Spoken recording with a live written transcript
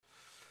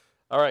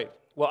All right.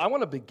 Well, I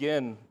want to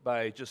begin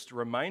by just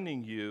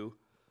reminding you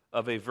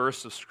of a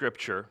verse of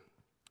Scripture.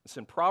 It's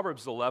in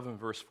Proverbs 11,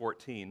 verse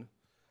 14.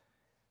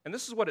 And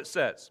this is what it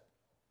says.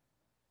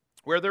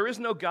 Where there is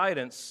no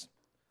guidance,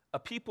 a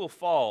people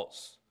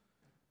falls,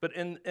 but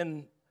in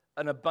an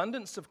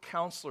abundance of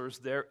counselors,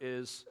 there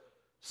is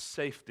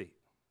safety.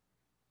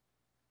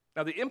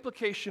 Now, the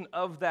implication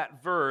of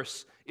that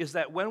verse is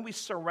that when we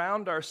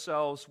surround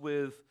ourselves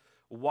with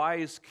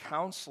wise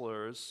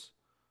counselors,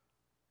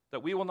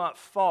 that we will not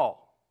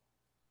fall,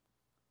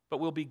 but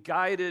we'll be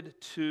guided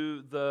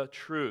to the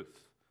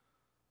truth.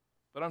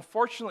 But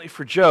unfortunately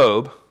for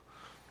Job,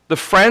 the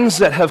friends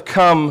that have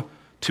come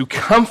to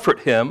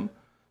comfort him,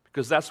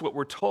 because that's what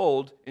we're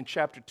told in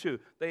chapter 2,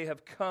 they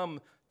have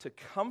come to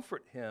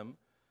comfort him,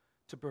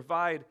 to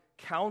provide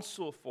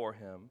counsel for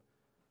him.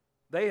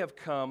 They have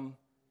come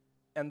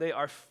and they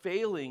are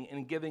failing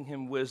in giving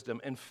him wisdom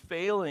and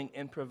failing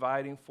in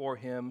providing for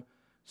him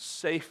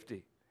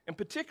safety. In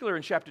particular,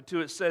 in chapter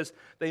 2, it says,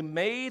 they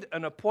made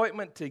an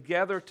appointment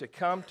together to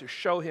come to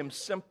show him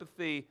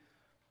sympathy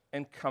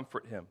and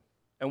comfort him.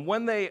 And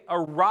when they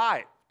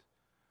arrived,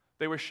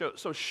 they were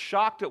so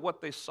shocked at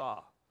what they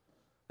saw.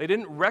 They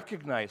didn't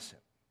recognize him.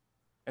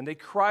 And they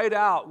cried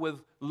out with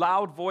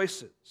loud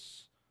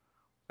voices.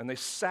 And they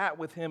sat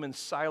with him in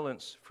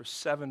silence for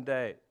 7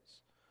 days.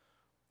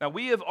 Now,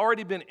 we have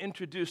already been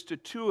introduced to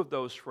two of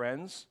those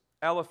friends,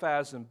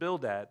 Eliphaz and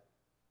Bildad.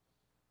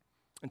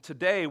 And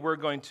today we're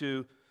going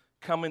to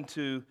come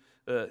into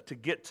to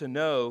get to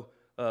know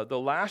the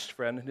last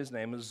friend, and his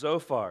name is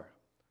Zophar.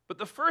 But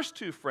the first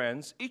two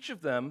friends, each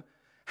of them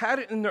had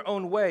it in their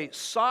own way,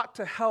 sought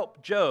to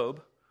help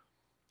Job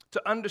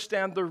to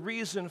understand the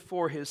reason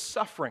for his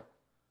suffering.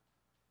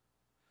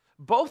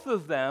 Both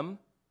of them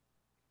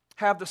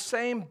have the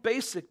same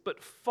basic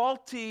but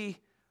faulty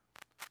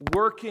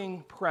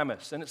working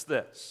premise, and it's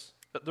this,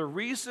 that the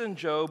reason,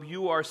 Job,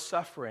 you are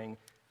suffering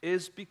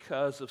is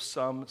because of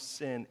some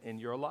sin in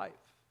your life.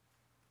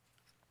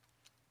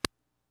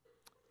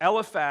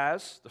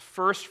 Eliphaz, the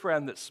first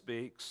friend that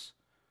speaks,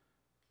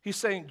 he's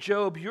saying,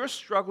 Job, you're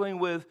struggling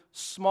with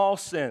small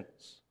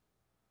sins.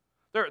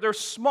 They're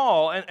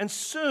small, and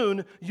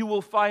soon you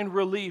will find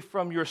relief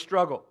from your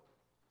struggle.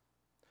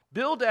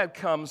 Bildad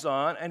comes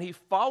on, and he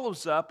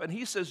follows up, and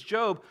he says,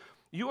 Job,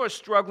 you are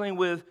struggling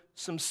with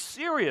some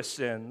serious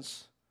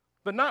sins,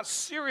 but not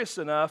serious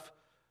enough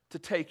to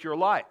take your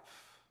life.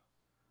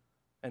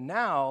 And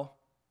now,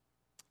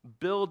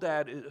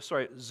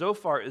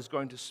 Zophar is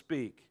going to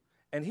speak.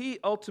 And he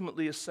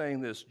ultimately is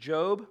saying this,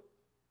 Job,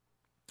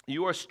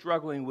 you are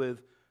struggling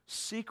with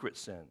secret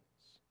sins.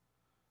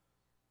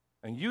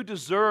 And you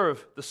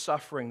deserve the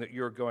suffering that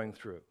you're going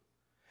through.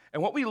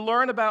 And what we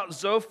learn about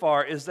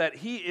Zophar is that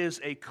he is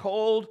a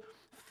cold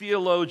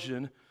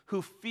theologian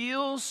who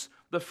feels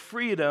the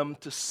freedom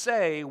to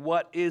say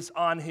what is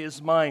on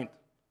his mind.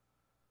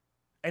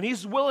 And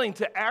he's willing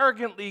to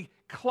arrogantly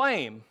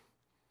claim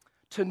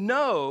to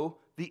know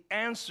the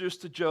answers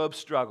to Job's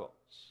struggles.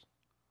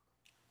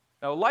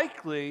 Now,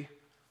 likely,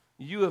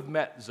 you have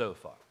met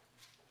Zophar.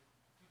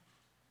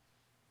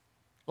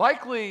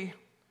 Likely,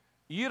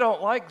 you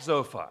don't like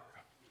Zophar.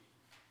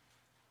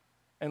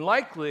 And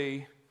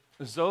likely,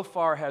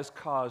 Zophar has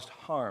caused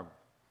harm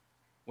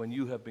when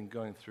you have been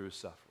going through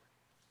suffering.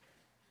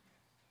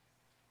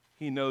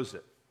 He knows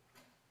it,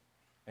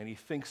 and he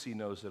thinks he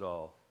knows it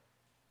all,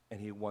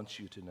 and he wants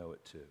you to know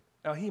it too.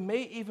 Now, he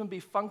may even be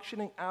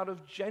functioning out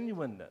of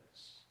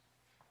genuineness,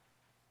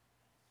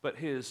 but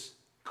his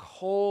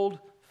cold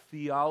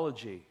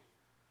theology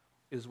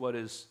is what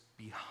is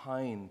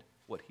behind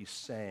what he's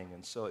saying,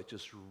 and so it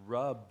just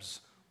rubs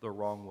the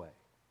wrong way.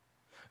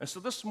 And so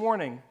this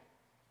morning,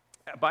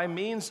 by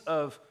means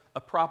of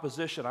a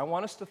proposition, I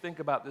want us to think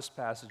about this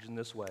passage in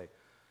this way.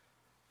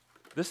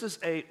 This is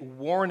a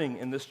warning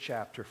in this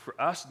chapter for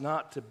us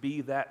not to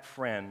be that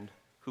friend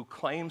who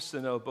claims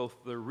to know both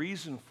the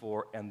reason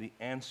for and the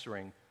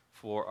answering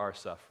for our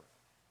suffering.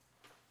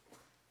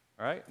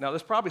 All right? Now,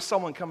 there's probably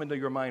someone coming to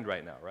your mind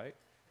right now, right?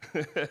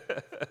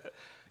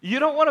 You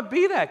don't want to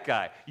be that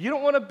guy. You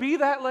don't want to be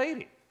that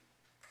lady.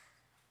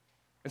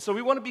 And so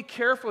we want to be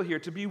careful here,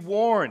 to be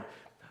warned.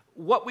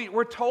 What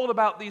we're told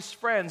about these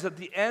friends at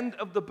the end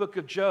of the book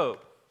of Job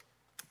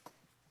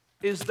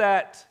is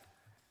that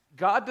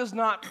God does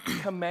not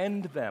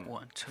commend them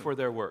for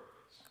their works.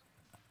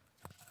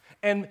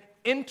 And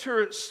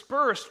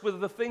interspersed with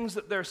the things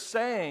that they're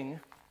saying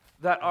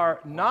that are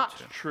not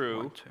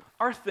true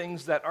are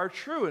things that are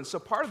true. And so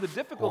part of the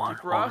difficulty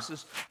for us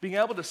is being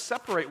able to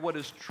separate what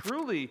is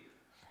truly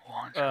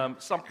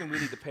something we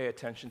need to pay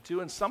attention to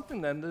and something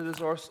then that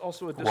is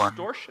also a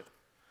distortion.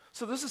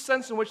 So there's a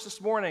sense in which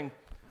this morning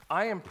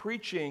I am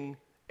preaching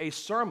a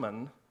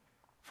sermon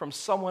from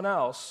someone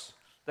else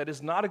that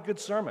is not a good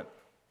sermon.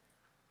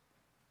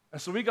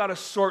 And so we got to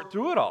sort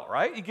through it all,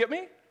 right? You get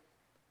me?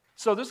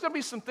 So there's going to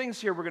be some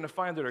things here we're going to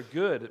find that are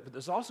good, but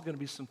there's also going to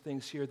be some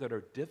things here that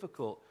are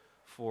difficult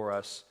for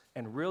us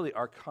and really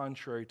are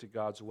contrary to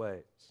God's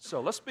ways.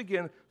 So let's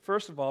begin,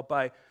 first of all,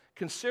 by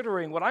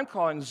considering what I'm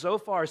calling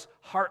Zophar's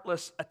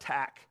heartless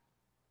attack.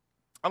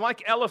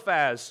 Unlike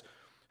Eliphaz,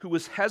 who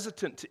was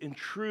hesitant to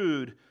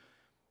intrude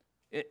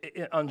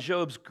on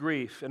Job's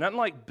grief, and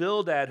unlike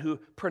Bildad, who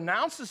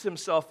pronounces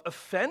himself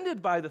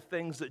offended by the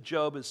things that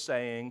Job is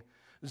saying,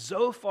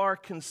 Zophar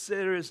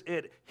considers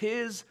it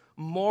his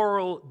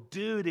moral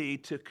duty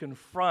to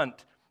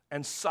confront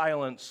and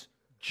silence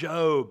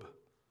Job.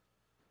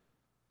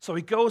 So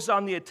he goes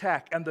on the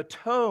attack, and the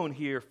tone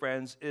here,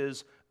 friends,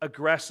 is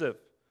aggressive.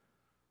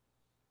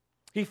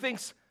 He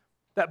thinks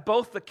that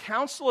both the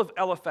counsel of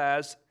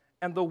Eliphaz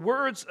and the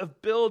words of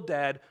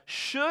Bildad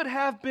should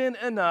have been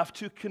enough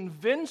to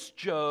convince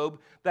Job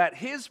that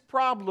his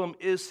problem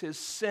is his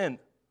sin,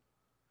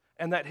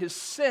 and that his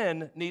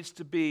sin needs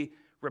to be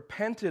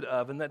repented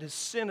of, and that his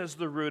sin is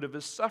the root of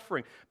his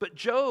suffering. But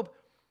Job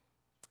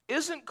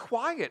isn't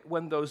quiet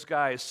when those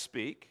guys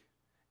speak.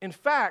 In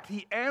fact,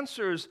 he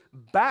answers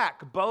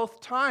back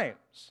both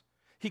times.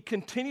 He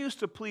continues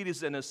to plead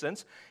his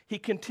innocence. He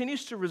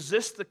continues to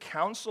resist the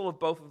counsel of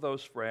both of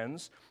those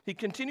friends. He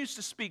continues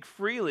to speak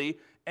freely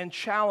and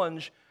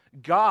challenge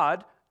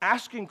God,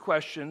 asking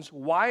questions,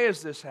 why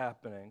is this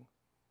happening?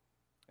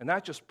 And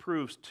that just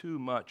proves too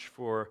much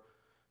for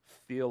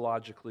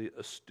theologically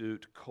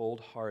astute,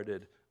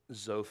 cold-hearted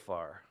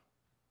Zophar.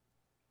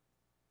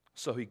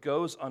 So he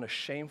goes on a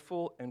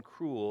shameful and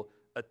cruel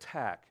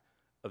attack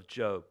of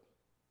Job.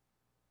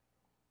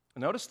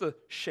 Notice the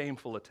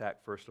shameful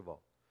attack, first of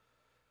all.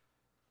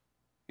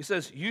 He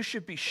says, you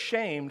should be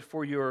shamed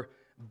for your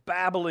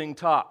babbling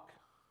talk.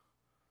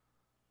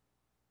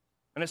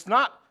 And it's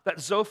not that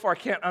Zophar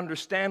can't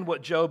understand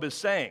what Job is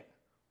saying,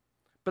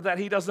 but that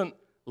he doesn't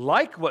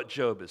like what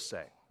Job is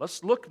saying.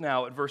 Let's look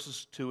now at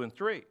verses 2 and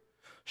 3.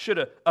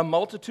 Should a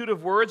multitude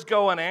of words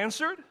go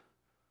unanswered?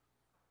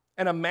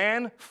 And a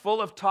man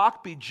full of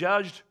talk be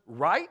judged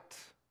right?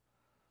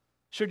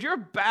 Should your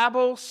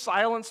babble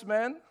silence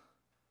men?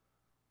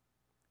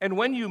 And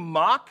when you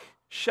mock,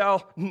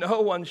 shall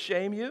no one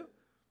shame you?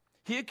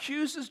 He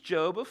accuses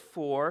Job of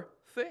 4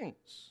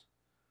 things.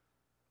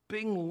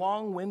 Being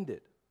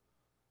long-winded,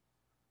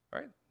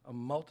 right? A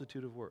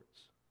multitude of words.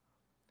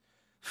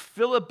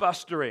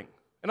 Filibustering.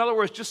 In other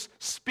words, just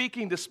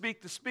speaking to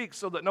speak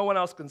so that no one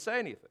else can say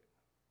anything.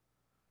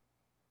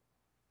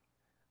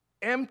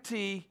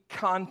 Empty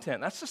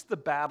content. That's just the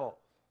babble.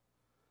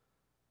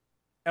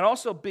 And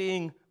also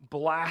being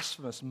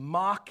blasphemous,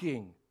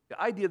 mocking.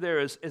 The idea there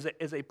is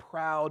a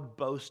proud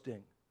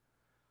boasting.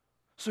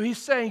 So he's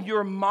saying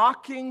you're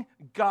mocking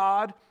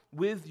God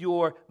with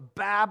your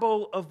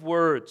babble of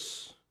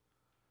words.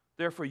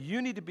 Therefore,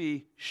 you need to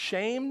be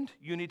shamed,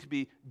 you need to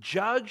be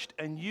judged,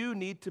 and you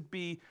need to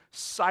be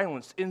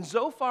silenced. In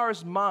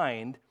Zophar's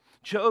mind,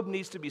 Job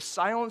needs to be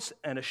silenced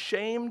and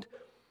ashamed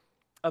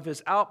of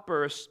his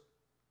outbursts,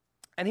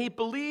 and he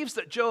believes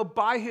that Job,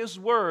 by his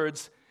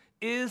words,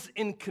 is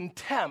in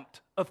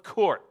contempt of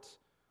court.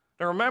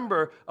 Now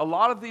remember, a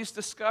lot of these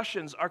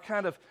discussions are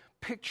kind of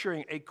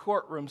picturing a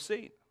courtroom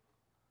scene.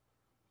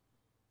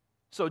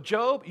 So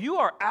Job, you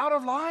are out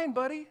of line,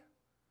 buddy.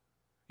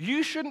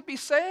 You shouldn't be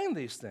saying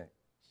these things.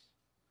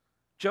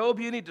 Job,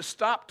 you need to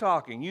stop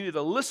talking. You need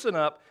to listen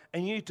up,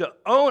 and you need to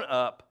own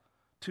up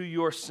to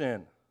your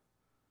sin.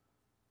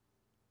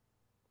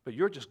 But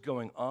you're just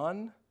going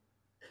on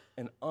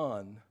and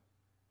on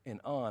and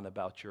on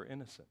about your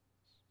innocence.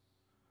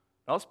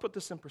 Now let's put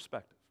this in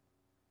perspective.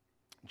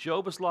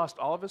 Job has lost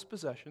all of his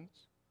possessions.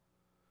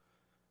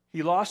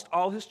 He lost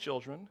all his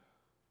children.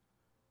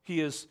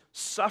 He is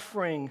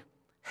suffering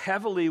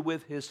heavily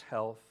with his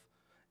health,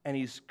 and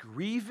he's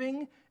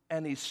grieving,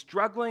 and he's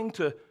struggling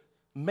to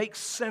make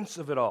sense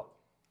of it all.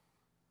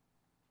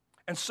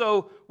 And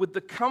so, with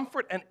the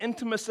comfort and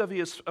intimacy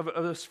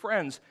of his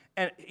friends,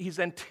 and he's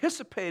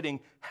anticipating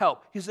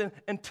help. He's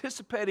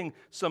anticipating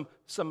some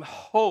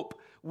hope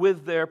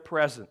with their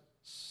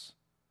presence.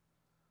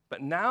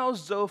 But now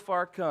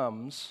Zophar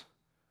comes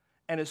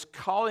and is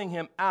calling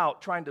him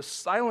out, trying to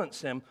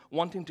silence him,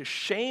 wanting to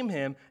shame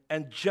him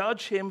and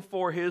judge him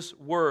for his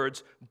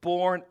words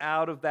born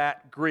out of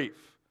that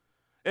grief.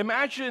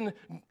 Imagine,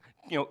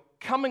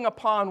 coming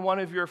upon one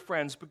of your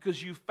friends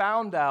because you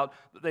found out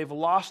that they've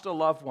lost a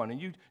loved one, and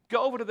you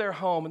go over to their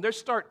home and they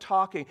start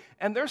talking,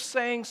 and they're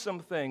saying some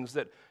things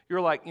that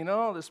you're like,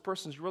 this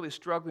person's really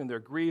struggling, they're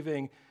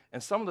grieving,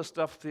 and some of the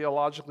stuff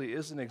theologically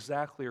isn't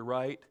exactly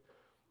right.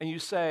 And you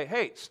say,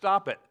 hey,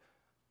 stop it.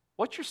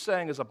 What you're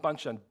saying is a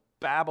bunch of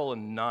babble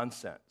and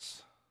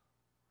nonsense.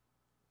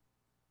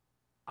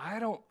 I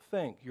don't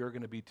think you're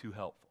going to be too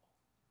helpful.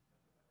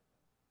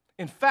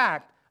 In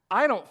fact,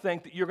 I don't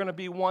think that you're going to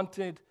be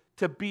wanted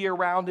to be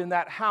around in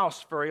that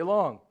house very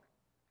long.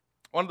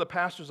 One of the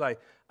pastors I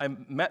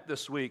met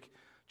this week,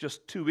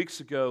 just 2 weeks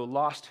ago,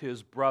 lost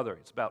his brother.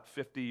 He's about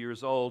 50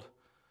 years old.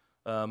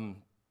 And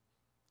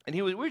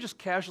we were just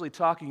casually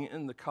talking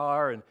in the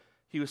car, and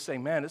he was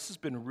saying, man, this has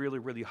been really,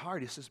 really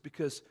hard. He says,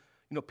 because,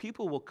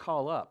 people will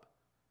call up.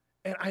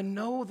 And I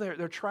know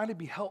they're trying to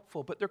be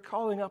helpful, but they're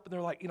calling up and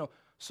they're like,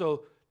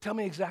 so tell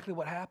me exactly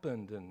what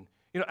happened. And,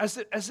 as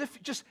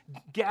if just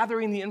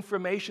gathering the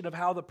information of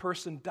how the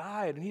person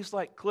died. And he's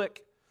like,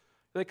 click.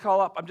 They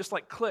call up. I'm just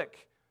like,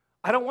 click.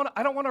 I don't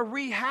want to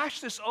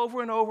rehash this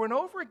over and over and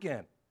over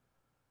again.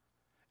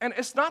 And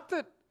it's not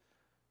that,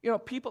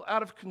 people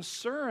out of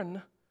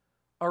concern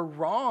are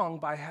wrong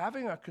by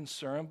having a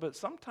concern, but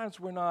sometimes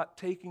we're not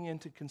taking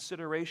into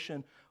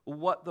consideration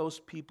what those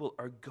people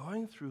are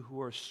going through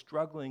who are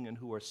struggling and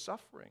who are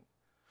suffering.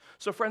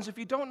 So friends, if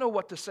you don't know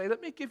what to say,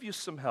 let me give you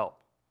some help.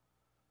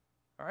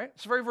 All right?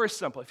 It's very, very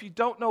simple. If you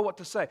don't know what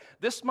to say,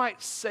 this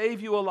might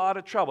save you a lot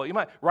of trouble. You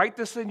might write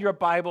this in your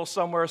Bible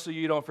somewhere so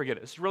you don't forget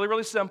it. It's really,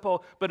 really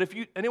simple, but if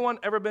anyone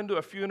ever been to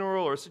a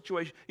funeral or a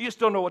situation, you just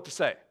don't know what to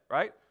say,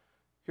 right?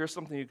 Here's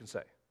something you can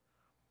say.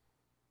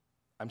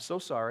 I'm so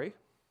sorry.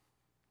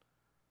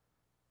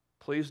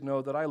 Please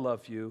know that I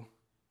love you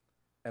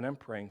and I'm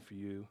praying for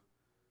you.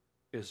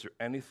 Is there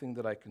anything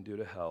that I can do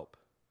to help?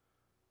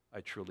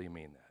 I truly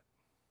mean that.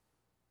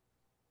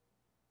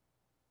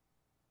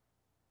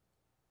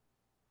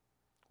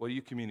 What are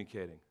you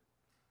communicating?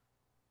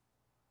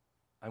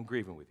 I'm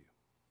grieving with you.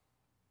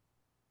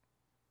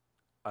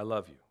 I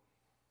love you.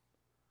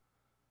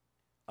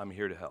 I'm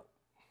here to help.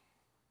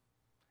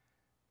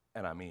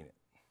 And I mean it.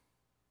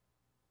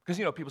 Because,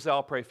 people say,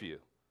 I'll pray for you.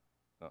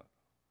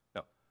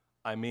 No,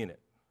 I mean it.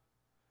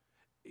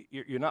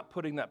 You're not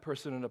putting that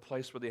person in a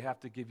place where they have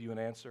to give you an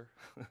answer.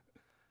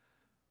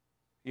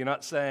 You're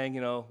not saying,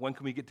 when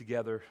can we get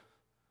together?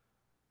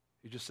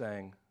 You're just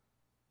saying,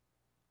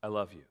 I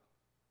love you.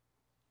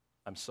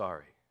 I'm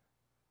sorry.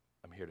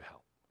 I'm here to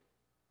help.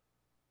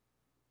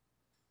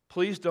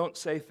 Please don't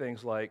say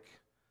things like,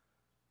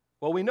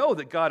 well, we know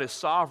that God is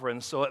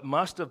sovereign, so it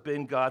must have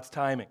been God's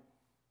timing.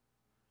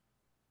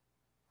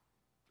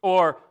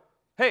 Or,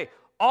 hey,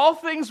 all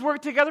things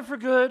work together for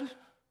good.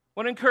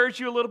 Want to encourage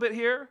you a little bit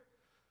here?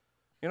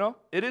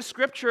 It is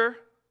Scripture.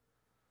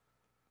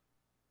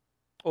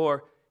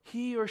 Or,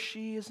 he or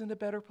she is in a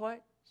better place.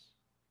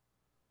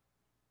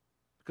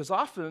 Because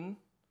often,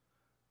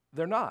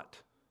 they're not.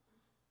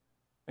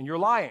 And you're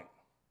lying.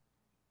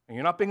 And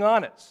you're not being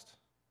honest.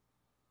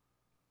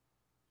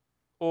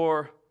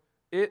 Or,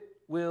 it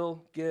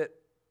will get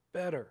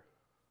better.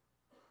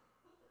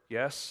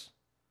 Yes,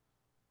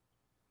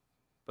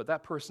 but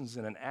that person's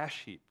in an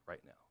ash heap right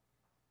now.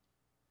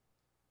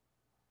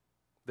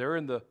 They're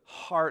in the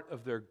heart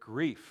of their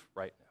grief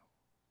right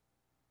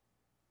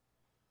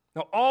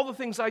now. Now, all the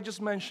things I just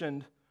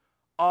mentioned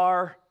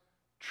are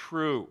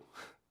true.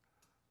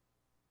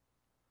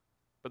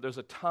 But there's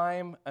a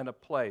time and a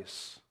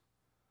place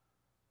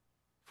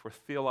for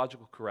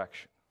theological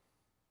correction.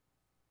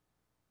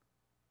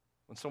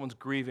 When someone's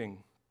grieving,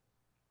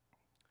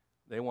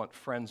 they want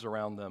friends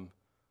around them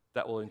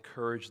that will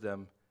encourage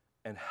them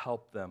and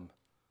help them.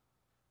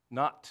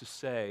 Not to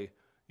say,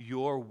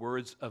 your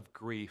words of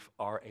grief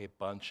are a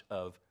bunch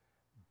of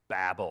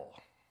babble.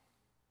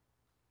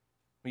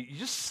 You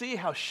just see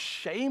how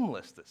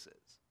shameless this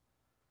is.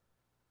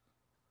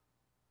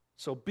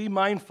 So be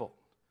mindful.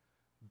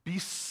 Be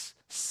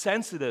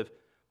sensitive.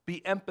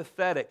 Be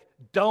empathetic.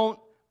 Don't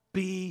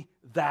be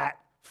that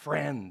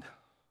friend.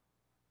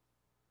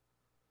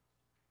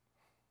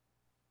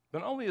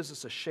 Not only is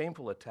this a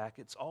shameful attack,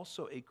 it's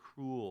also a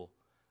cruel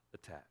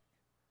attack.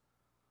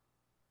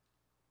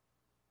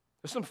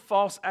 There's some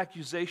false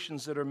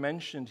accusations that are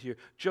mentioned here.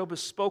 Job has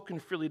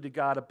spoken freely to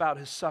God about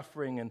his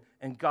suffering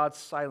and God's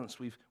silence.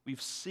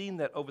 We've seen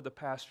that over the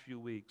past few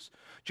weeks.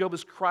 Job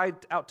has cried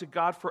out to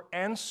God for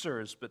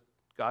answers, but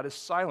God is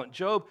silent.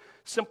 Job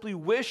simply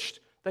wished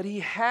that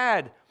he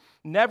had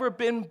never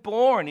been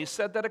born. He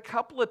said that a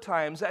couple of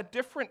times at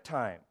different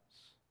times.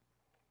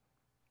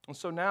 And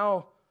so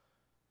now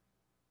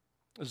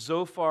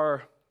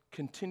Zophar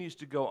continues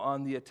to go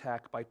on the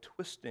attack by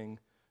twisting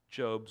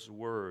Job's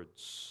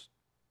words.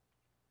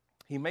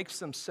 He makes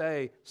them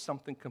say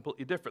something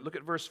completely different. Look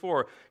at verse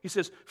 4. He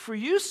says, "For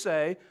you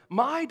say,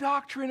 my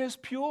doctrine is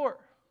pure,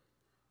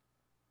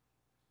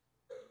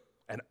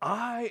 and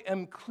I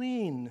am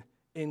clean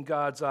in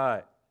God's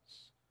eyes."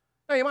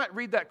 Now, you might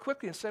read that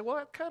quickly and say, well,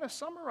 that kind of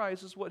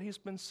summarizes what he's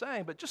been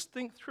saying, but just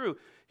think through.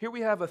 Here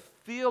we have a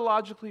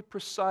theologically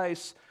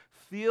precise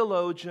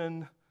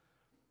theologian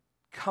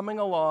coming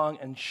along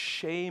and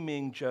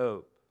shaming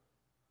Job.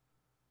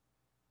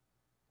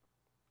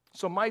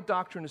 So my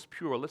doctrine is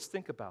pure. Let's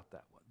think about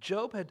that one.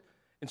 Job had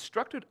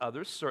instructed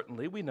others,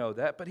 certainly, we know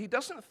that, but he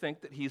doesn't think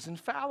that he's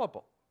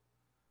infallible.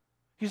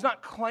 He's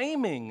not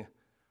claiming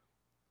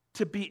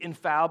to be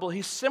infallible.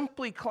 He's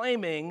simply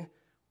claiming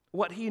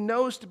what he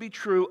knows to be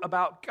true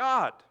about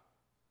God.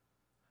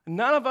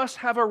 None of us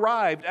have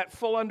arrived at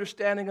full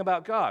understanding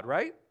about God,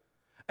 right?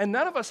 And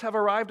none of us have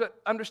arrived at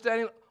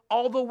understanding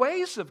all the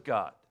ways of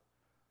God.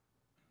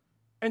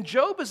 And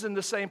Job is in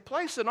the same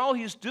place, and all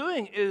he's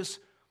doing is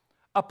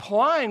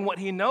applying what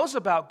he knows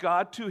about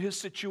God to his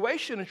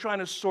situation and trying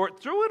to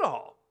sort through it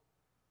all.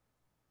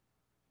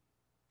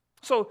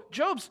 So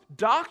Job's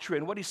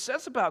doctrine, what he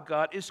says about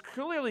God, is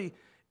clearly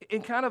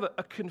in kind of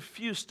a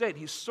confused state.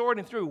 He's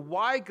sorting through,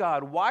 why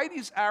God? Why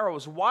these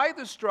arrows? Why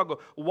this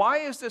struggle? Why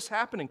is this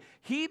happening?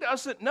 He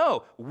doesn't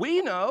know.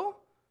 We know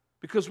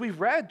because we've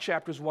read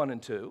chapters 1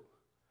 and 2,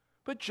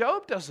 but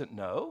Job doesn't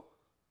know.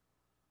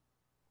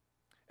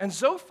 And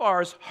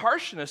Zophar's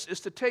harshness is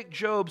to take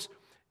Job's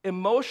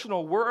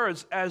emotional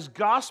words as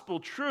gospel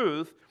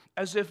truth,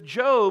 as if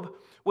Job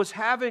was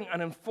having an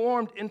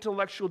informed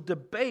intellectual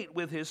debate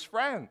with his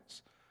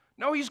friends.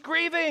 No, he's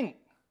grieving.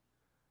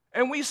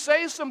 And we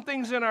say some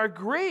things in our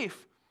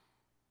grief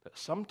that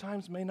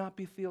sometimes may not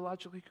be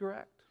theologically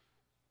correct.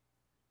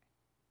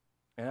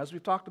 And as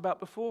we've talked about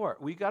before,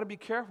 we got to be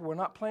careful. We're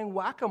not playing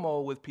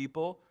whack-a-mole with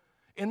people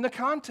in the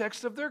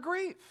context of their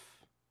grief.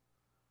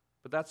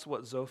 But that's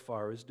what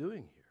Zophar is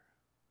doing here.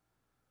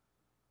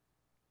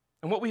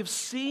 And what we've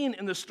seen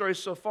in the story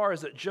so far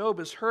is that Job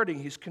is hurting,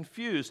 he's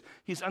confused,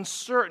 he's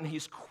uncertain,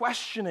 he's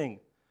questioning.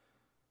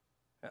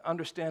 And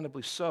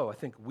understandably so. I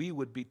think we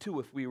would be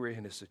too if we were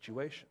in his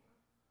situation.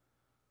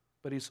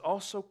 But he's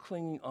also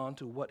clinging on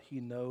to what he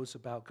knows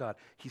about God.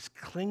 He's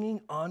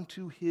clinging on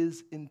to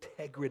his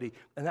integrity.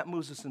 And that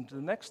moves us into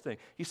the next thing.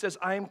 He says,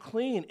 I am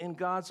clean in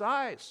God's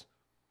eyes.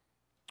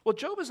 Well,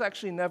 Job has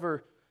actually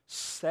never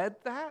said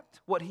that.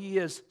 What he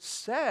has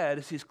said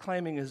is he's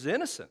claiming his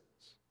innocence.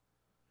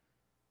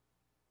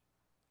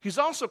 He's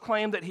also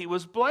claimed that he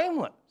was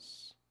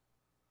blameless.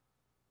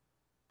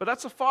 But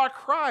that's a far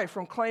cry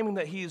from claiming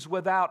that he's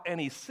without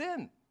any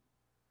sin.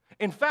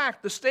 In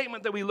fact, the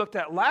statement that we looked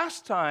at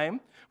last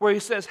time, where he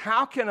says,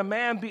 how can a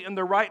man be in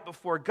the right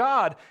before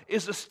God,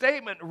 is a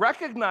statement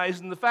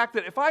recognizing the fact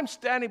that if I'm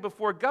standing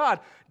before God,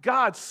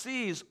 God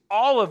sees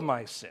all of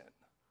my sin.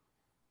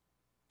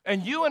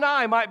 And you and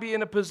I might be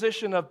in a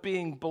position of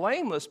being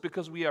blameless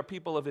because we are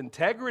people of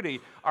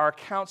integrity. Our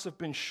accounts have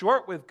been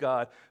short with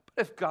God.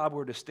 But if God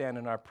were to stand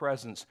in our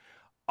presence,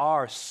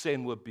 our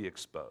sin would be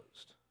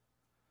exposed.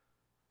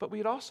 But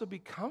we'd also be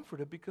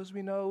comforted because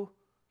we know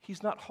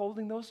he's not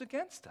holding those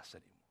against us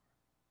anymore.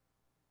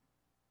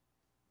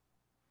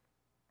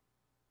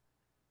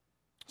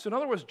 So in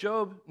other words,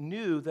 Job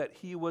knew that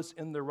he was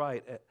in the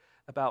right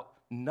about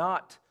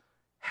not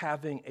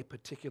having a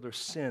particular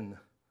sin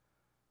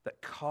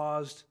that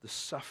caused the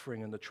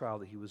suffering and the trial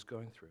that he was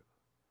going through.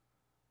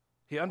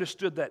 He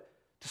understood that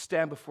to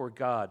stand before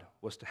God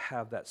was to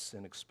have that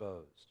sin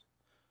exposed.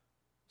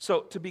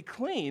 So to be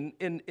clean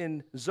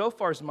in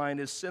Zophar's mind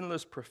is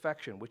sinless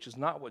perfection, which is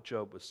not what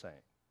Job was saying.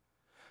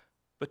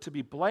 But to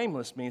be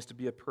blameless means to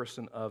be a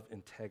person of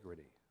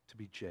integrity, to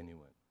be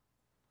genuine.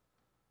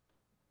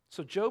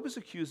 So Zophar is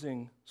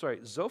accusing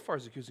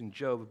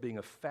Job of being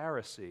a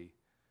Pharisee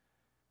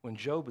when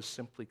Job is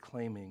simply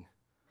claiming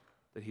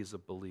that he's a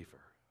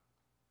believer,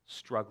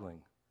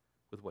 struggling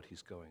with what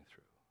he's going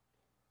through.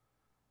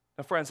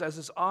 Now, friends, as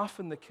is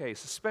often the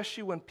case,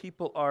 especially when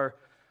people are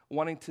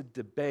wanting to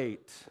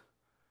debate,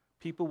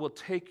 people will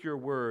take your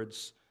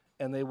words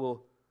and they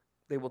will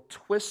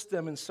twist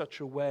them in such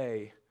a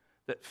way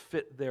that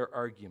fit their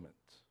argument,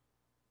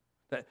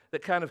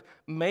 that kind of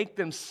make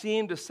them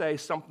seem to say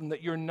something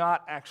that you're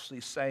not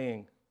actually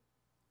saying.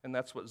 And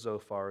that's what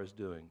Zophar is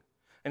doing.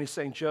 And he's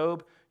saying,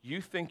 Job,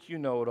 you think you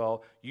know it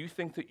all, you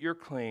think that you're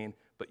clean,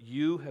 but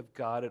you have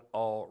got it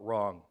all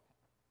wrong.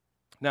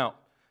 Now,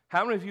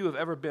 how many of you have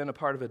ever been a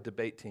part of a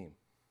debate team?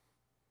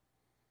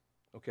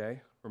 Okay,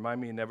 remind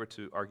me never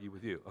to argue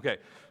with you. Okay,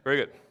 very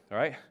good, all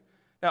right?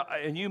 Now,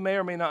 and you may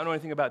or may not know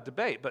anything about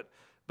debate,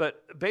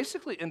 but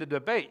basically in the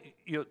debate,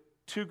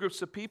 two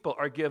groups of people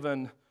are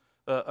given,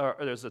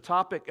 there's a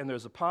topic and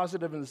there's a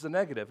positive and there's a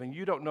negative, and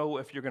you don't know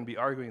if you're going to be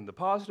arguing the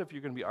positive,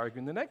 you're going to be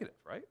arguing the negative,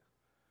 right?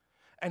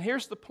 And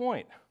here's the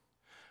point.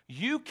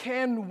 You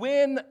can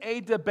win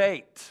a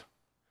debate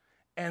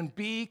and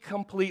be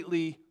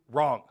completely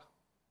wrong.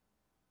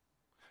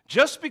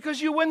 Just because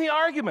you win the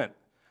argument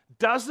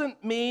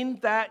doesn't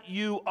mean that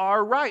you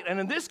are right. And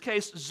in this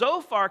case,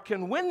 Zophar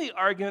can win the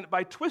argument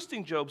by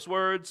twisting Job's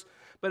words,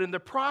 but in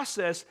the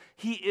process,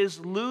 he is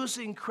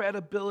losing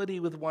credibility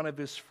with one of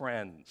his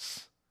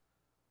friends.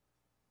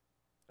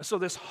 So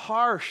this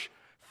harsh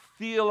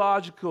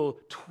theological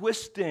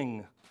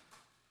twisting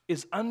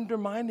is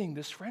undermining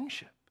this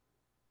friendship.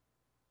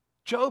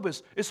 Job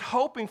is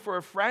hoping for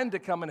a friend to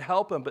come and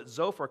help him, but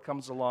Zophar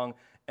comes along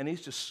and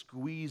he's just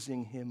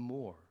squeezing him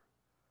more.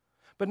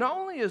 But not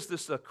only is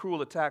this a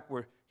cruel attack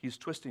where he's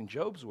twisting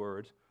Job's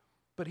words,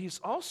 but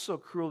he's also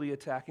cruelly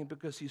attacking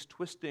because he's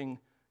twisting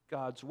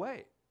God's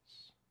ways.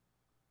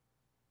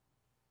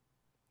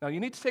 Now, you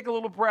need to take a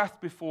little breath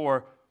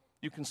before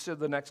you consider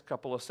the next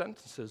couple of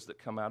sentences that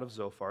come out of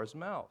Zophar's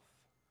mouth.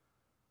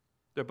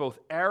 They're both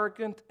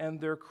arrogant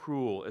and they're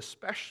cruel,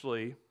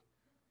 especially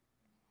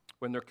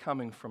when they're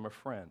coming from a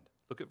friend.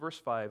 Look at verse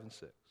 5 and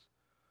 6.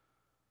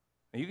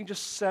 And you can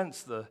just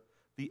sense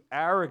the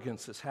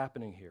arrogance that's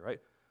happening here, right?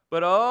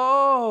 But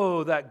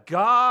oh, that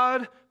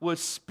God would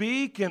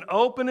speak and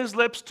open his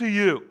lips to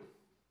you,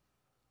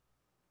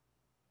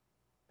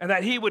 and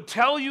that he would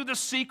tell you the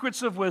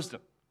secrets of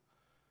wisdom.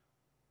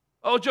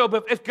 Oh, Job,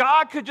 if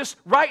God could just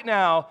right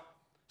now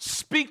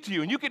speak to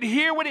you and you could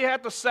hear what he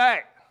had to say,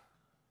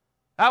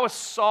 that would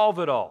solve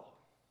it all.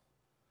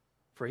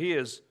 For he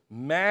is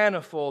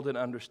manifold in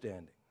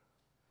understanding.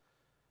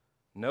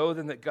 Know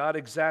then that God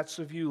exacts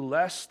of you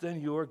less than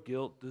your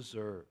guilt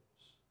deserves.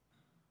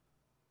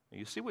 And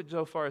you see what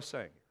Zophar is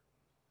saying?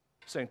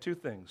 He's saying two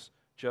things.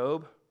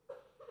 Job,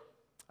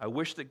 I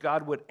wish that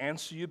God would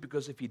answer you,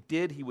 because if he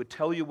did, he would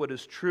tell you what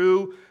is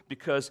true,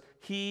 because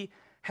he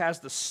has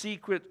the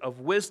secret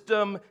of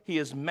wisdom. He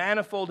is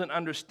manifold in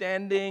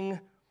understanding.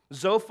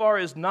 Zophar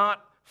is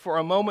not for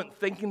a moment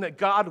thinking that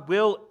God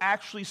will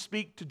actually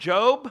speak to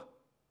Job,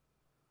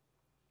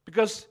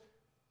 because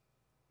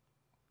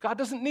God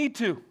doesn't need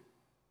to.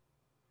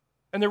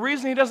 And the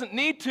reason he doesn't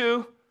need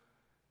to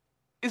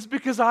is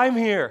because I'm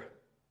here.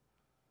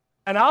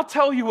 And I'll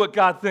tell you what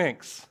God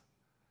thinks.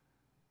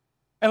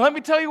 And let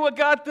me tell you what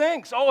God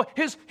thinks. Oh,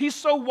 he's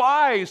so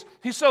wise.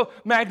 He's so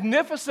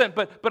magnificent.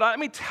 But let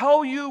me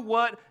tell you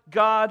what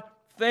God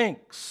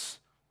thinks.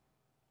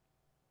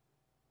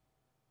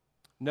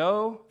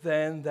 Know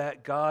then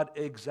that God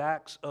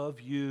exacts of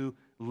you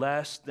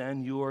less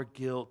than your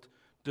guilt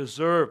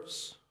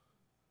deserves.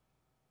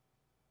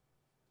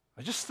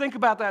 Now just think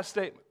about that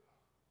statement.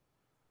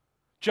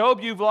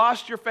 Job, you've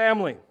lost your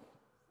family.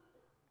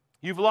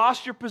 You've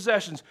lost your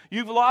possessions.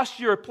 You've lost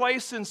your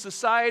place in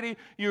society.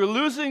 You're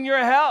losing your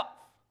health.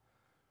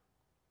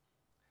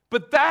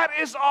 But that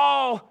is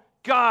all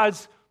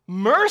God's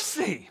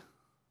mercy,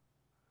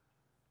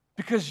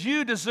 because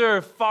you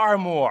deserve far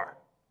more.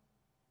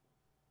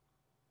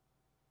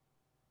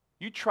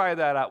 You try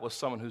that out with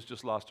someone who's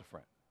just lost a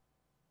friend.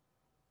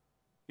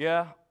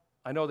 Yeah,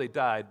 I know they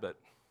died, but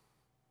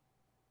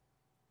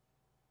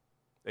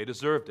they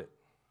deserved it.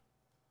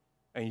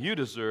 And you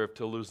deserve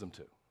to lose them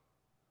too.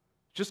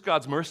 Just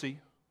God's mercy.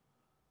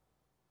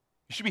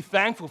 You should be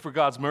thankful for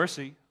God's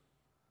mercy.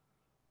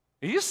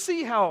 You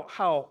see how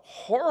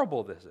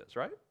horrible this is,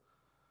 right?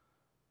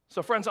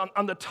 So friends,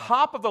 on the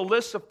top of the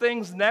list of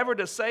things never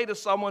to say to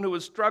someone who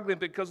is struggling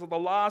because of the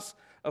loss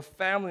of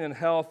family and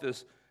health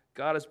is,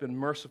 God has been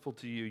merciful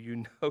to you. You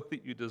know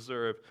that you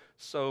deserve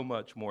so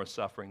much more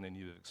suffering than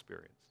you've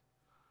experienced.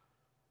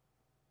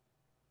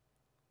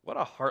 What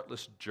a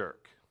heartless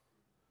jerk.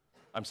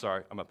 I'm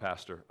sorry, I'm a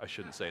pastor. I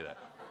shouldn't say that.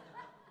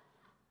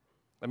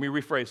 Let me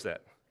rephrase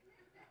that.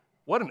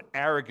 What an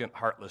arrogant,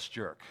 heartless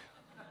jerk.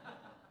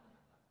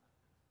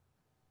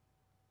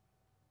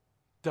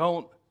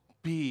 Don't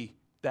be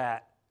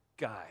that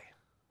guy.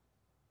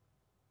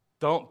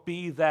 Don't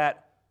be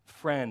that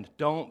friend.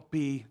 Don't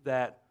be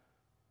that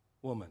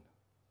woman.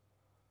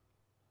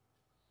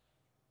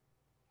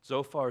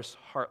 Zophar's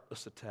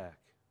heartless attack.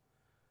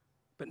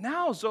 But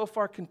now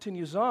Zophar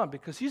continues on,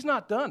 because he's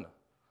not done.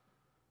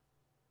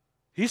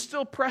 He's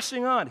still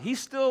pressing on. He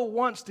still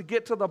wants to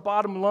get to the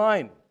bottom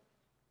line.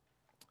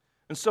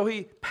 And so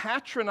he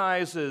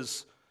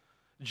patronizes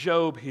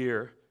Job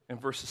here in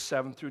verses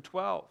 7 through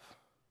 12.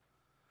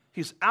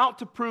 He's out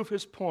to prove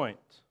his point.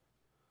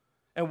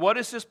 And what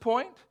is his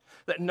point?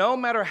 That no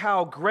matter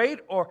how great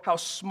or how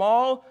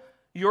small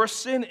your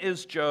sin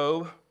is,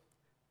 Job,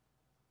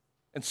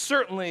 and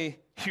certainly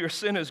your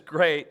sin is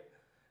great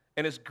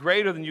and it's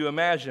greater than you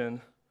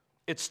imagine,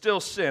 it's still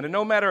sin. And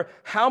no matter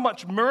how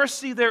much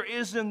mercy there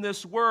is in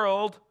this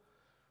world,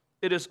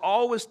 it is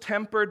always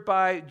tempered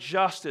by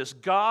justice.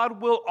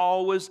 God will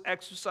always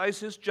exercise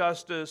his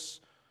justice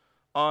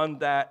on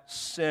that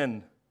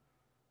sin.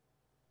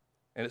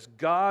 And it's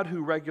God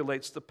who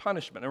regulates the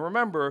punishment. And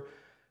remember,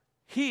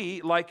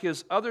 he, like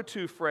his other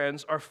two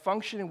friends, are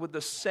functioning with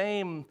the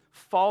same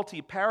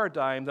faulty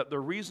paradigm that the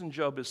reason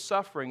Job is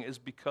suffering is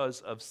because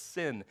of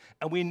sin.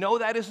 And we know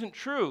that isn't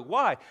true.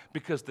 Why?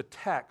 Because the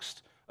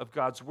text of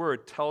God's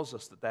word tells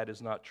us that that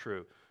is not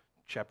true.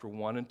 Chapter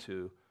 1 and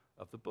 2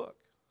 of the book.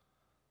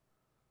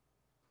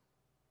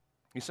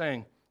 He's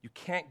saying you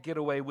can't get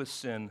away with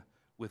sin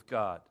with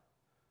God.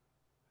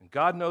 And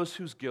God knows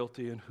who's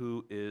guilty and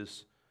who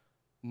is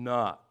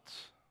not.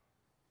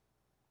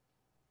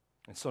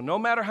 And so no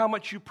matter how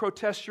much you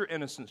protest your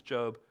innocence,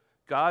 Job,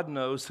 God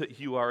knows that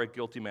you are a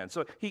guilty man.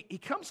 So he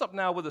comes up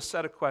now with a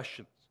set of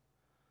questions.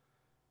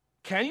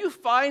 Can you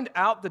find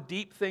out the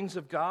deep things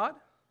of God?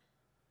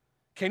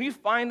 Can you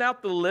find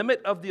out the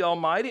limit of the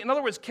Almighty? In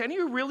other words, can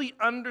you really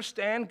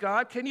understand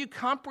God? Can you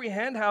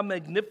comprehend how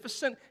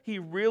magnificent he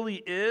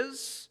really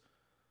is?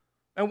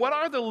 And what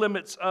are the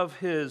limits of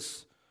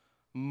his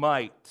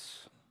might?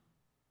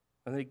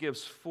 And he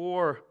gives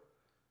 4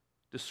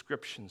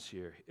 descriptions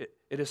here.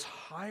 It is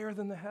higher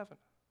than the heaven.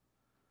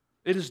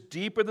 It is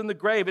deeper than the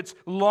grave. It's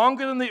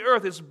longer than the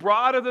earth. It's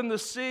broader than the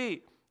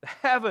sea. The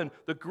heaven,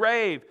 the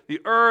grave, the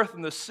earth,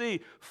 and the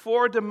sea.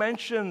 4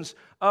 dimensions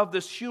of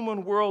this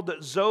human world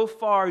that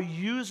Zophar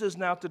uses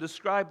now to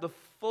describe the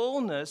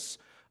fullness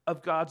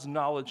of God's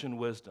knowledge and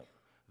wisdom.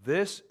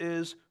 This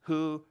is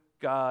who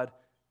God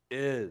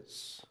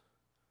is.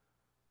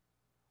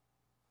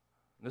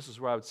 And this is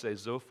where I would say,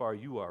 Zophar,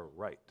 you are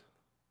right.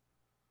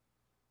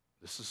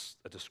 This is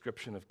a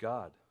description of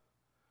God.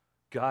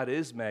 God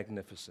is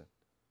magnificent.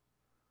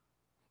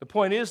 The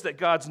point is that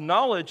God's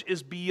knowledge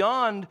is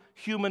beyond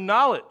human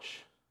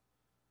knowledge.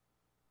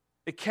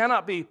 It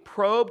cannot be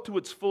probed to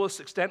its fullest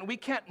extent. We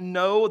can't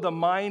know the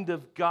mind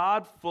of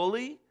God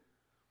fully.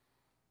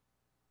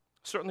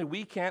 Certainly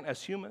we can't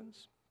as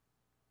humans.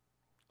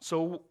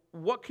 So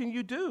what can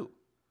you do?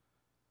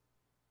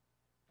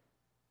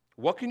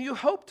 What can you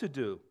hope to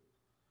do?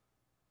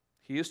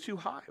 He is too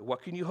high.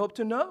 What can you hope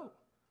to know?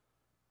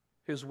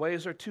 His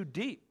ways are too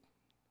deep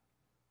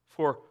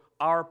for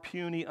our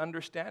puny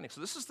understanding.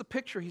 So this is the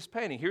picture he's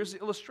painting. Here's the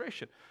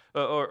illustration,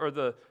 or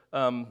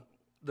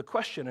the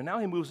question. And now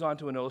he moves on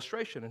to an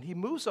illustration. And he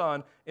moves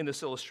on in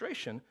this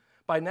illustration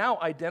by now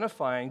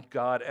identifying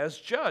God as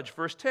judge.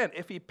 Verse 10,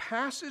 if he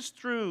passes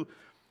through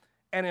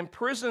and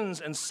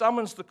imprisons and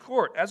summons the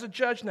court, as a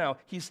judge now,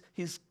 he's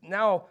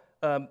now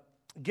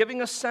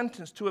giving a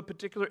sentence to a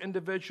particular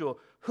individual.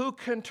 Who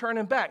can turn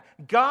him back?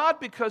 God,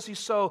 because he's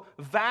so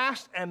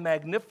vast and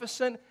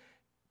magnificent,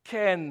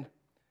 can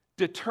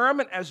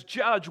determine as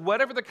judge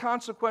whatever the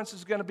consequence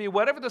is going to be,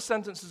 whatever the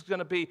sentence is going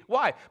to be.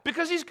 Why?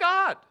 Because he's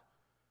God.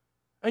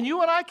 And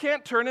you and I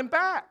can't turn him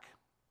back.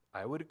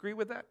 I would agree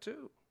with that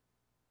too.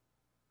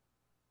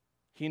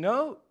 He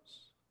knows.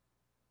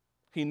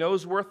 He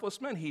knows worthless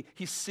men.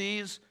 He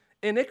sees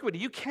iniquity.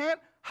 You can't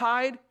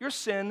hide your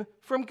sin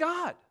from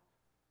God.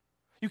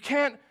 You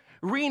can't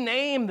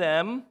rename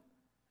them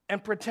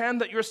and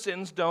pretend that your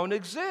sins don't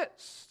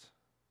exist.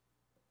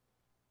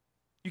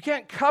 You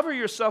can't cover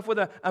yourself with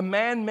a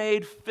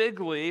man-made fig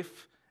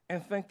leaf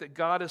and think that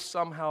God is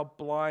somehow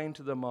blind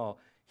to them all.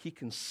 He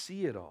can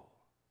see it all.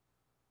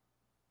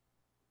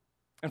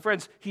 And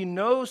friends, he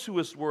knows who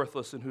is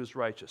worthless and who is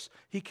righteous.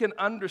 He can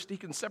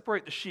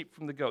separate the sheep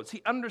from the goats.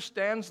 He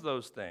understands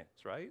those things,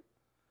 right?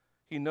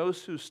 He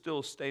knows who's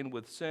still stained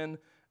with sin,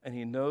 and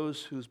he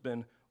knows who's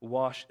been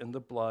washed in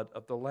the blood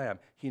of the Lamb.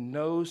 He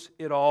knows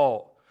it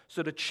all.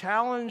 So to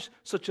challenge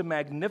such a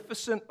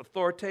magnificent,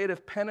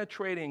 authoritative,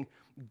 penetrating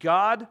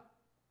God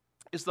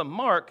is the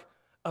mark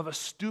of a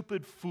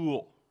stupid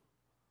fool.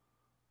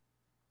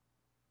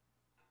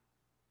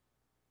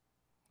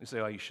 You say,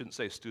 oh, you shouldn't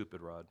say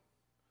stupid, Rod.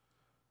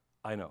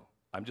 I know.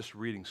 I'm just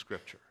reading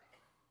Scripture.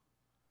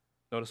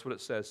 Notice what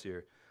it says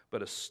here.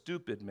 But a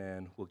stupid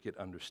man will get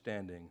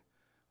understanding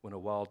when a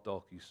wild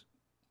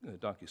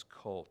donkey's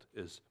colt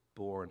is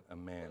born a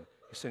man.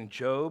 He's saying,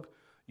 Job,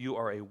 you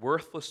are a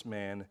worthless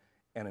man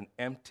and an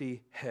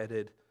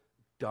empty-headed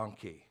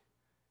donkey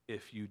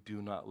if you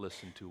do not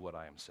listen to what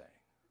I am saying.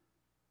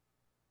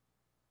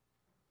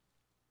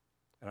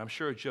 And I'm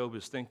sure Job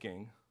is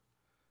thinking,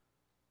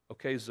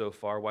 okay,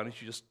 Zophar, why don't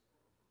you just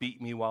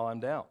beat me while I'm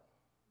down?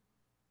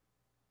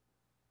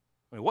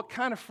 I mean, what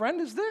kind of friend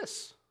is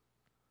this?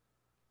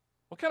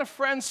 What kind of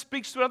friend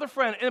speaks to another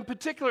friend, in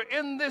particular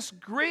in this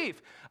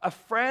grief? A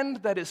friend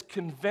that is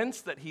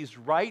convinced that he's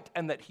right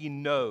and that he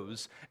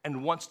knows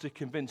and wants to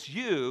convince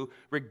you,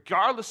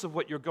 regardless of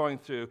what you're going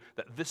through,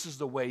 that this is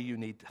the way you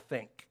need to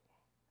think.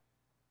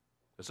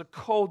 There's a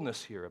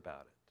coldness here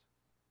about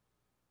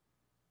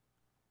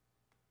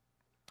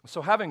it.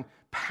 So having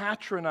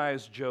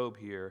patronized Job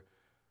here,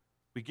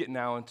 we get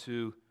now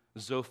into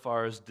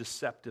Zophar's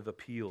deceptive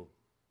appeal.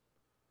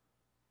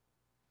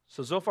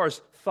 So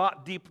Zophar's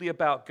thought deeply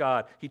about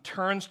God. He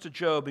turns to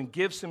Job and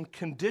gives him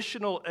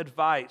conditional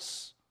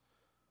advice.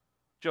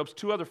 Job's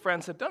two other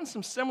friends have done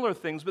some similar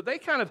things, but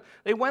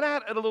they went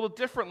at it a little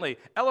differently.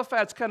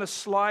 Eliphaz kind of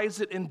slides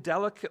it in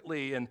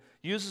delicately and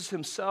uses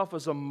himself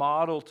as a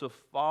model to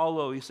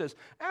follow. He says,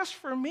 as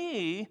for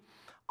me,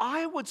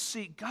 I would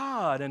seek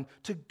God, and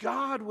to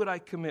God would I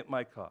commit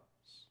my cause.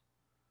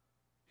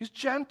 He's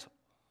gentle.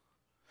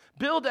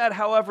 Bildad,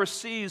 however,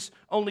 sees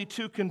only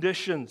two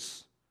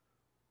conditions.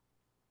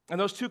 And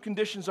those two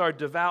conditions are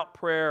devout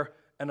prayer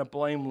and a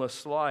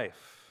blameless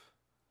life.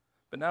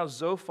 But now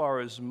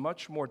Zophar is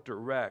much more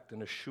direct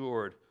and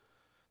assured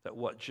that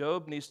what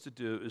Job needs to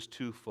do is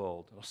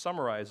twofold. I'll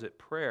summarize it: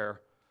 prayer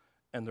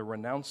and the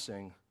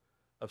renouncing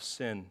of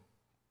sin.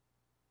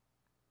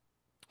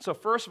 So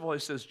first of all, he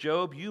says,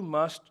 Job, you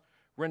must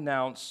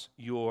renounce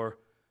your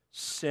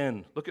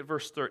sin. Look at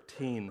verse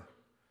 13.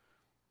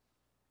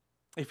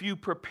 If you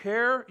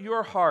prepare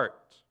your heart,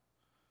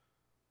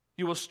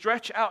 you will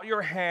stretch out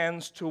your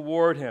hands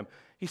toward him.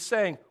 He's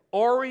saying,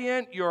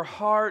 orient your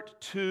heart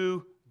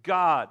to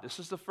God. This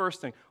is the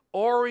first thing.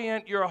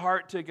 Orient your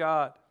heart to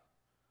God.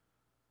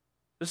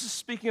 This is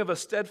speaking of a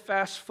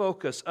steadfast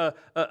focus,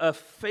 a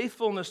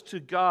faithfulness to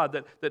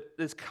God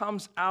that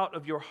comes out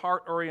of your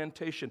heart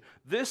orientation.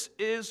 This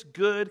is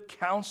good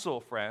counsel,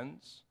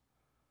 friends.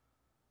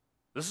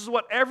 This is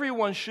what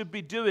everyone should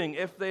be doing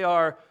if they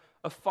are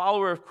a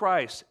follower of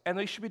Christ, and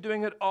they should be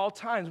doing it all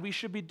times. We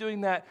should be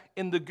doing that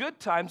in the good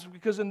times,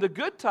 because in the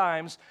good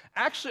times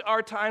actually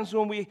are times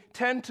when we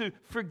tend to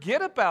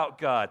forget about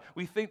God.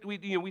 We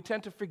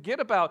tend to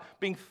forget about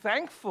being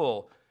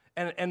thankful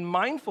and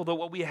mindful that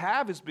what we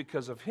have is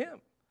because of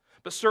Him.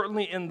 But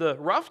certainly in the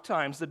rough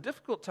times, the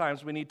difficult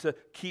times, we need to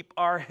keep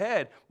our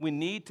head. We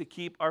need to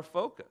keep our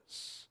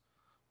focus.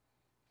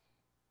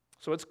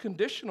 So it's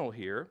conditional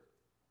here,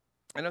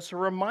 and it's a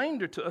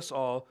reminder to us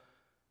all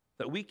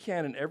that we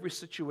can, in every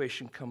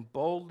situation, come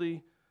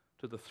boldly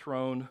to the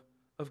throne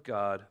of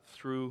God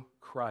through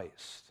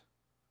Christ.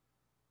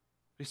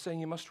 He's saying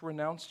you must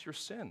renounce your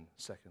sin,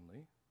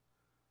 secondly.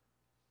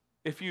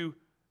 If you,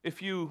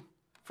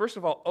 first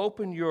of all,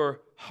 open your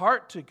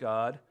heart to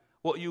God,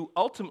 what you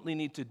ultimately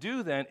need to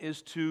do then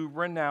is to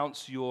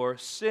renounce your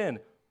sin.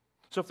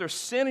 So if there's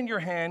sin in your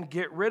hand,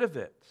 get rid of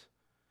it.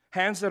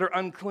 Hands that are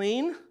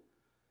unclean,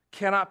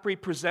 cannot be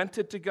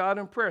presented to God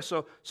in prayer.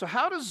 So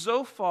how does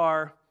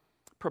Zophar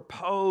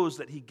propose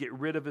that he get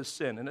rid of his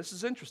sin? And this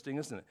is interesting,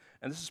 isn't it?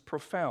 And this is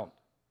profound.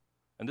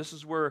 And this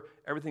is where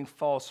everything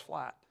falls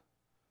flat.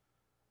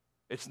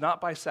 It's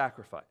not by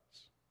sacrifice.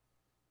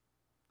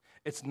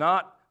 It's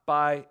not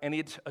by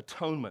any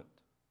atonement.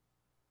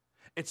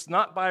 It's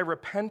not by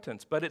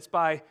repentance, but it's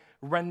by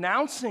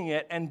renouncing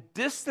it and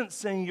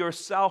distancing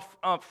yourself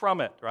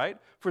from it, right?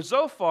 For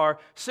Zophar,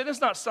 sin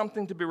is not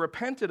something to be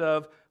repented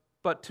of,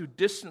 but to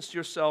distance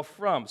yourself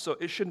from. So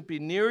it shouldn't be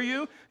near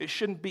you. It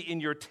shouldn't be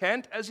in your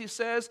tent, as he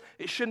says.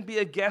 It shouldn't be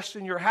a guest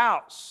in your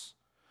house.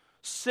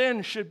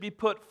 Sin should be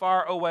put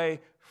far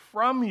away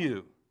from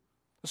you.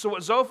 So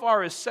what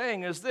Zophar is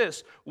saying is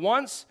this: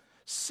 once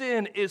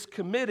sin is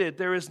committed,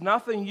 there is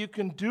nothing you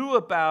can do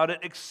about it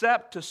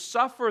except to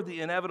suffer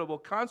the inevitable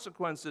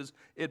consequences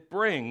it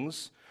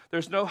brings.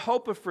 There's no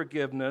hope of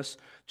forgiveness,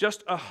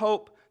 just a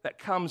hope that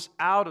comes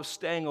out of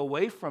staying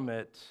away from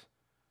it.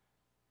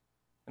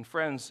 And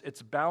friends,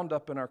 it's bound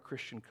up in our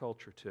Christian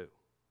culture too.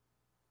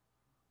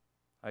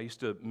 I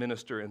used to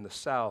minister in the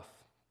South,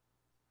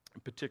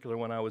 in particular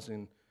when I was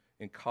in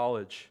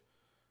college.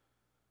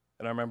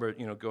 And I remember,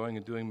 going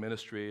and doing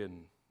ministry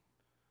and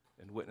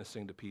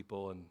witnessing to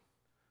people, and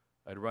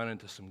I'd run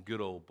into some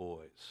good old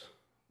boys.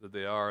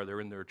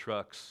 They're in their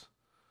trucks.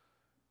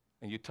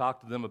 And you talk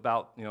to them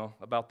about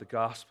the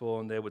gospel,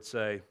 and they would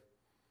say,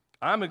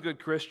 I'm a good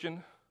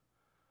Christian.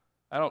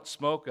 I don't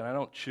smoke, and I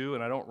don't chew,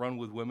 and I don't run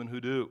with women who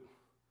do.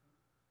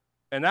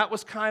 And that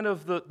was kind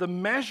of the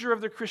measure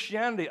of their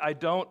Christianity. I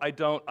don't. And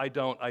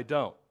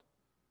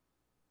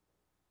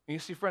you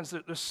see, friends,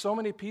 there's so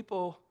many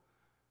people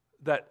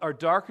that are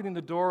darkening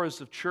the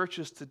doors of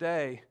churches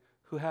today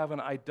who have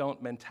an I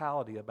don't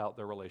mentality about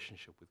their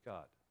relationship with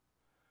God.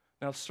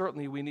 Now,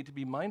 certainly we need to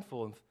be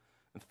mindful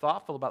and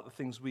thoughtful about the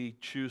things we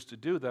choose to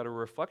do that are a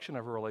reflection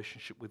of a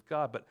relationship with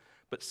God,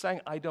 but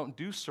saying I don't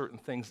do certain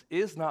things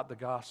is not the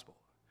gospel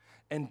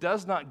and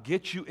does not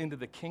get you into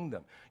the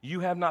kingdom.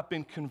 You have not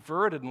been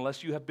converted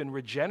unless you have been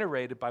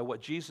regenerated by what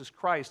Jesus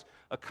Christ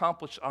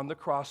accomplished on the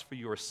cross for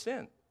your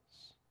sins.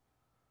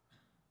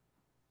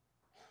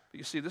 But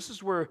you see, this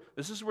is where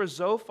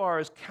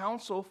Zophar's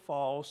counsel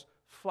falls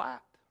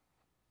flat.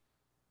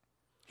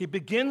 He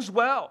begins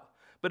well,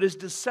 but his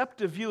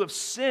deceptive view of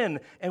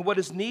sin and what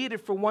is needed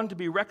for one to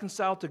be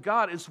reconciled to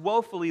God is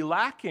woefully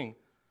lacking.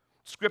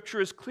 Scripture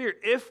is clear.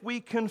 If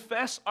we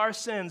confess our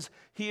sins,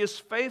 he is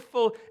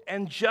faithful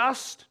and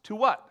just to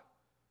what?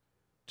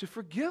 To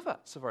forgive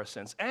us of our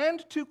sins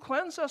and to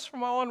cleanse us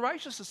from all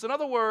unrighteousness. In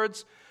other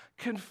words,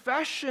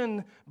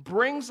 confession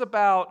brings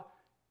about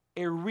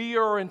a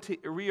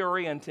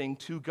reorienting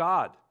to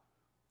God.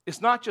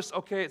 It's not just,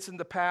 okay, it's in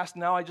the past,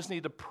 now I just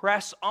need to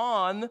press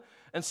on,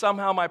 and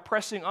somehow my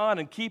pressing on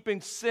and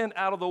keeping sin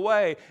out of the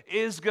way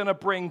is going to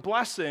bring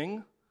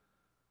blessing.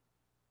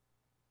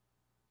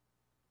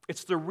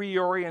 It's the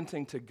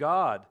reorienting to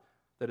God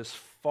that is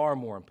far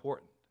more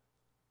important.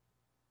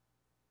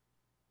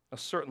 Now,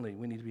 certainly,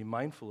 we need to be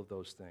mindful of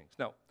those things.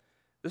 Now,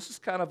 this is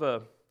kind of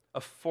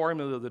a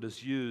formula that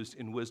is used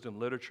in wisdom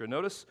literature.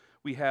 Notice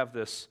we have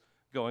this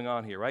going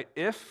on here, right?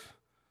 If,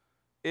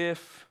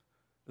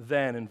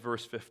 then in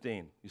verse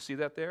 15. You see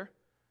that there?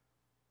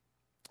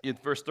 In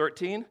verse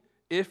 13,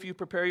 if you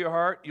prepare your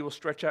heart, you will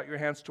stretch out your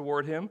hands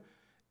toward him.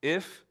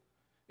 If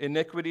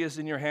iniquity is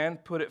in your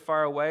hand, put it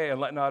far away, and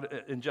let not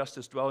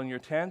injustice dwell in your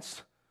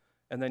tents.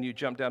 And then you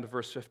jump down to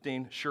verse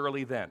 15,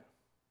 surely then.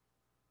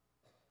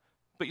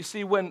 But you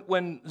see,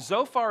 when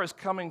Zophar is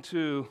coming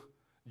to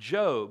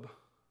Job,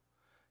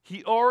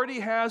 he already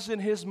has in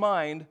his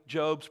mind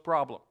Job's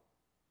problem.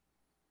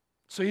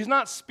 So he's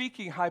not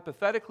speaking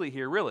hypothetically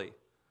here, really.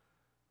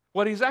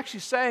 What he's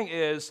actually saying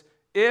is,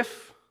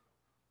 if,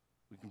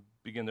 we can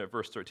begin there at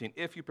verse 13,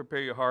 if you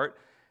prepare your heart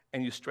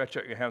and you stretch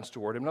out your hands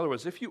toward him. In other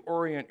words, if you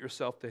orient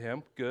yourself to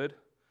him, good.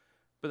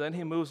 But then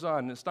he moves on,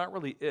 and it's not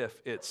really if,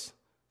 it's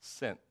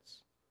since.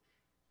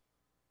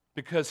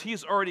 Because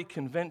he's already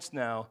convinced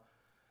now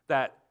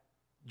that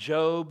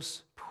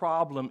Job's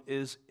problem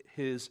is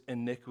his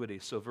iniquity.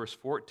 So verse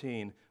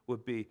 14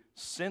 would be,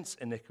 since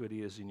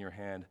iniquity is in your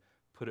hand,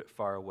 put it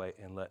far away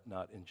and let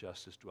not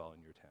injustice dwell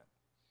in your tent.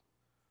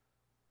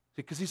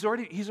 Because he's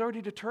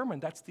already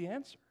determined that's the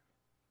answer.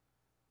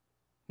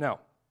 Now,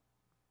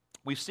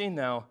 we've seen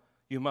now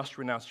you must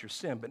renounce your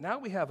sin, but now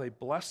we have a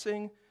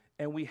blessing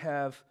and we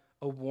have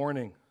a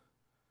warning.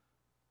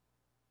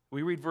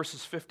 We read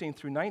verses 15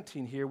 through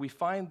 19 here. We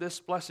find this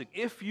blessing.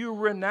 If you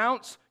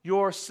renounce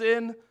your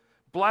sin,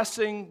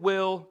 blessing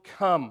will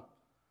come.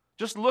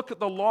 Just look at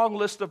the long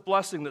list of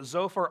blessing that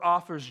Zophar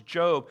offers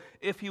Job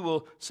if he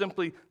will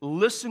simply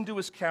listen to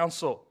his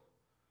counsel.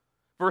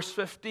 Verse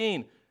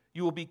 15,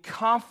 you will be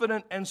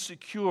confident and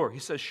secure. He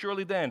says,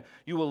 surely then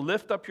you will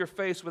lift up your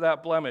face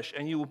without blemish,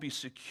 and you will be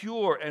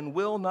secure and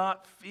will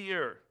not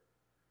fear.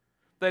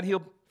 Then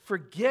he'll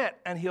forget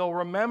and he'll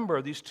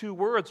remember. These two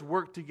words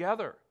work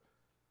together.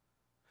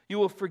 You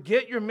will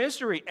forget your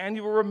misery and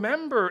you will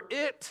remember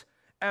it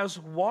as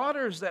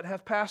waters that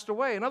have passed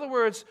away. In other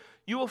words,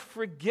 you will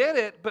forget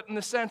it, but in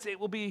a sense, it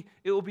will be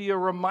a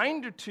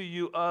reminder to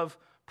you of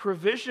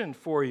provision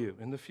for you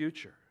in the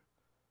future.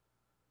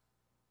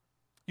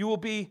 You will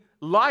be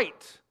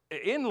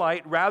in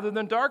light rather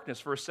than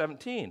darkness. Verse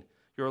 17,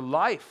 your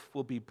life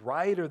will be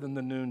brighter than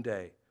the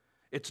noonday.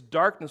 Its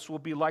darkness will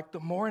be like the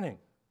morning.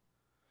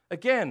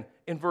 Again,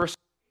 in verse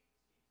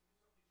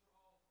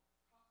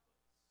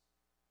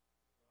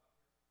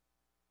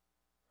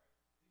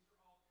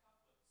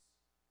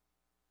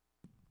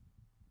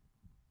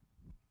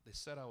they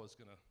said I was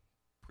going to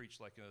preach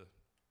like a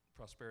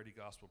prosperity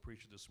gospel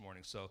preacher this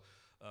morning, so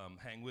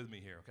hang with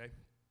me here, okay?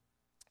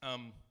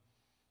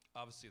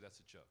 Obviously, that's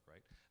a joke,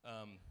 right?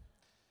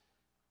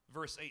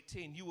 Verse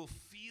 18, you will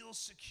feel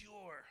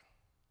secure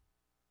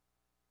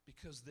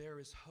because there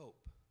is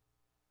hope.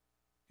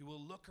 You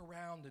will look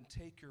around and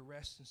take your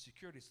rest and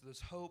security. So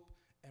there's hope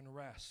and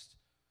rest.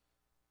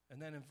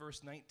 And then in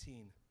verse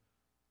 19,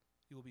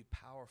 you will be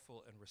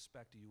powerful and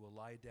respected. You will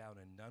lie down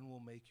and none will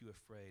make you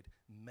afraid.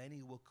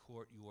 Many will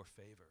court your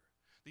favor.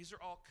 These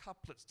are all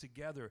couplets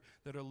together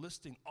that are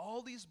listing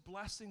all these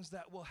blessings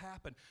that will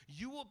happen.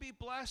 You will be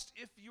blessed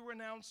if you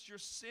renounce your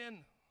sin.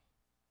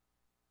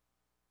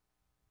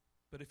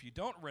 But if you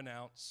don't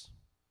renounce,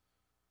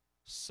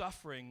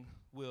 suffering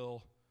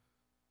will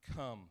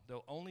come.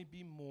 There'll only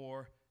be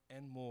more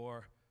and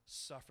more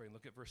suffering.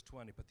 Look at verse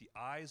 20. But the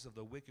eyes of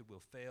the wicked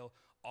will fail.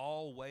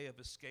 All way of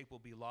escape will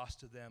be lost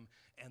to them,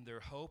 and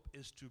their hope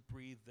is to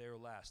breathe their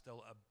last.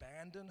 They'll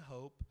abandon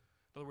hope.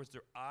 In other words,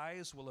 their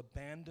eyes will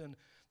abandon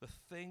the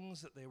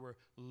things that they were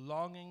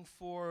longing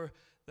for,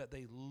 that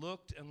they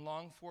looked and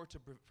longed for to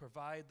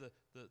provide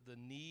the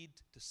need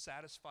to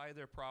satisfy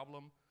their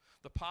problem.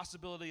 The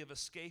possibility of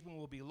escaping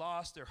will be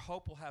lost. Their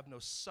hope will have no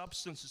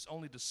substance. It's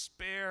only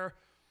despair.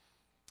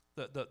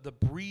 The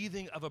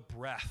breathing of a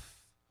breath.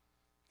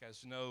 You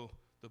guys know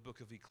the book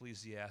of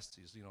Ecclesiastes,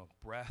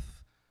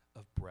 breath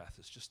of breath.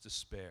 It's just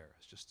despair.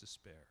 It's just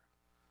despair.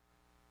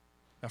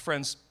 Now,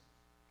 friends,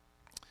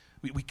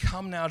 we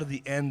come now to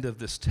the end of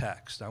this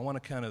text. I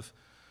want to kind of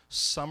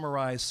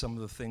summarize some of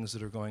the things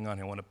that are going on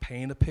here. I want to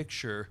paint a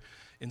picture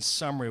in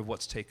summary of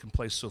what's taken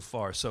place so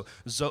far. So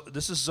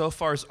this is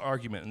Zophar's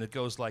argument, and it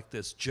goes like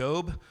this.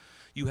 Job,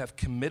 you have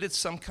committed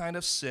some kind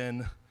of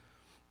sin.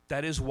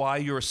 That is why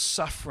you're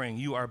suffering.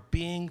 You are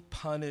being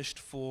punished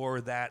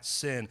for that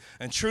sin.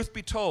 And truth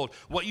be told,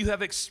 what you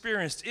have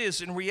experienced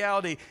is, in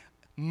reality,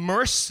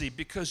 mercy,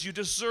 because you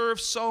deserve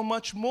so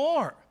much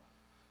more.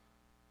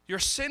 Your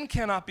sin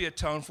cannot be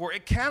atoned for.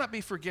 It cannot be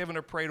forgiven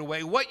or prayed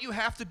away. What you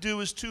have to do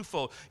is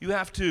twofold. You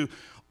have to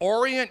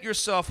orient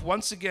yourself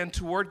once again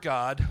toward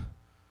God,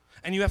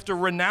 and you have to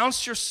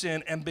renounce your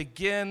sin and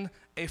begin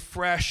a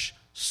fresh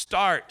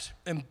start.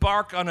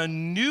 Embark on a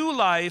new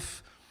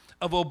life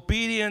of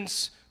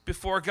obedience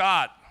before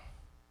God.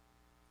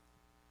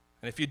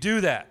 And if you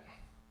do that,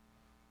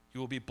 you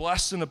will be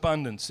blessed in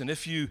abundance. And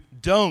if you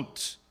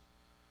don't,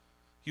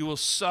 you will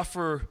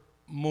suffer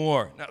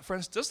more. Now,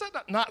 friends, does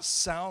that not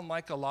sound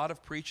like a lot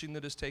of preaching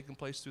that has taken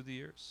place through the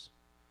years?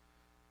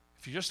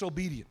 If you're just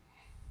obedient.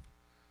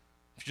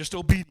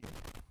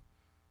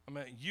 I'm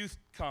at youth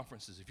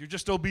conferences. If you're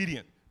just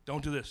obedient,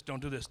 don't do this,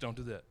 don't do this, don't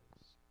do that.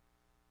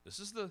 This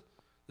is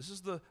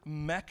the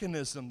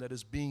mechanism that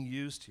is being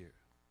used here.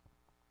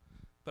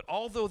 But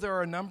although there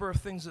are a number of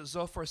things that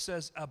Zophar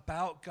says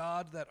about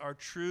God that are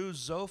true,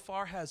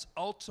 Zophar has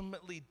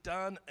ultimately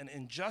done an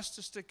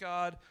injustice to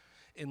God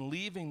in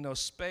leaving no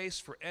space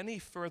for any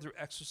further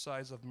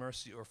exercise of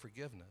mercy or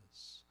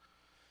forgiveness.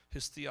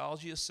 His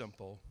theology is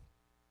simple.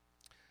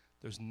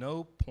 There's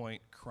no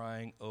point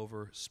crying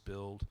over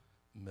spilled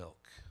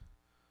milk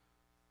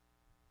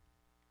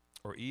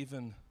or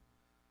even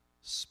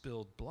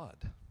spilled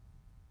blood.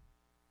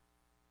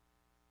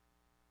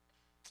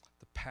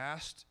 The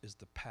past is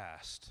the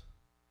past.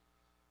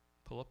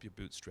 Pull up your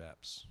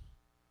bootstraps.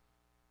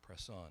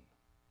 Press on.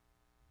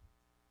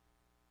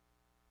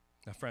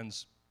 Now,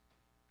 friends,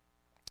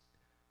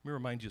 let me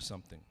remind you of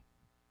something.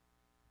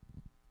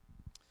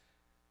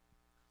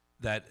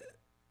 That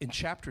in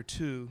chapter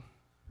 2,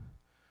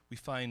 we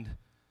find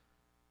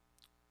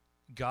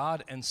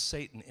God and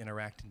Satan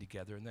interacting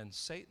together, and then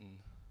Satan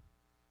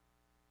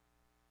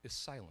is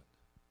silent.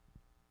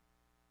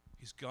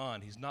 He's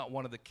gone. He's not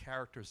one of the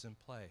characters in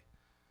play.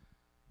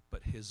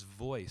 But his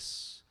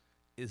voice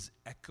is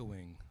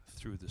echoing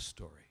through the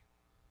story.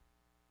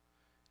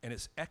 And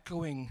it's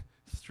echoing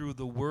through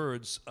the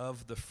words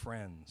of the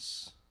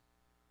friends.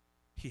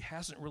 He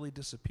hasn't really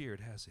disappeared,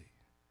 has he?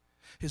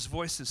 His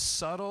voice is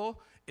subtle,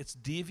 it's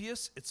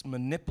devious, it's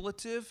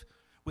manipulative,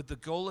 with the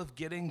goal of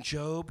getting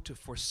Job to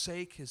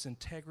forsake his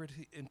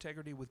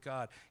integrity with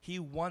God. He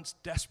wants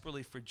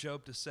desperately for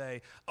Job to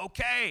say,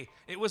 okay,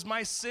 it was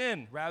my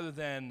sin, rather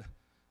than,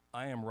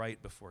 I am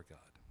right before God.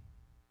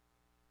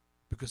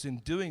 Because in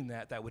doing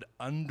that, that would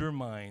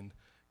undermine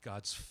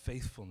God's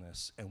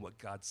faithfulness and what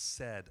God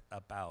said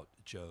about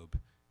Job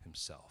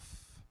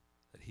himself,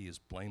 that he is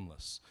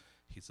blameless,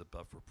 he's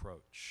above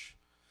reproach,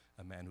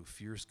 a man who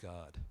fears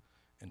God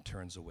and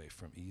turns away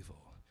from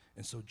evil.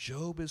 And so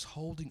Job is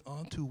holding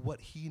on to what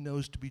he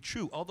knows to be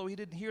true, although he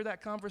didn't hear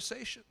that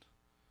conversation.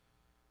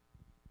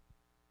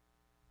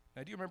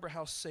 Now, do you remember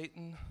how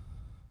Satan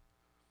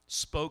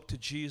spoke to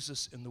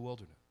Jesus in the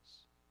wilderness?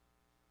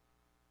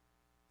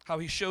 How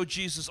he showed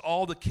Jesus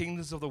all the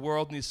kingdoms of the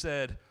world, and he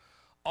said,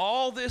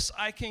 all this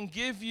I can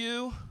give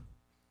you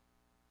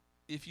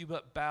if you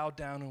but bow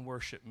down and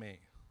worship me.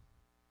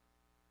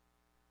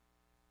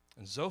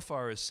 And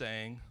Zophar is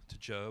saying to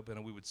Job,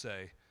 and we would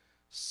say,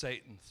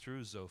 Satan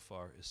through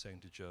Zophar is saying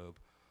to Job,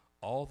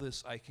 all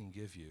this I can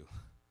give you,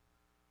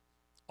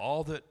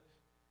 all that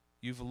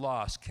you've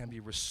lost can be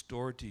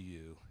restored to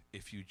you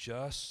if you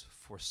just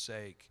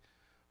forsake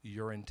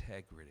your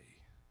integrity.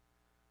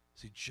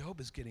 See,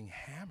 Job is getting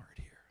hammered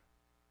here.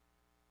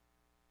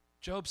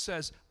 Job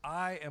says,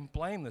 I am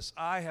blameless.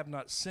 I have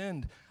not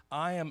sinned.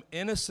 I am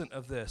innocent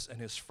of this. And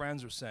his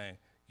friends are saying,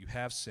 you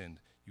have sinned.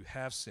 You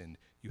have sinned.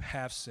 You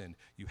have sinned.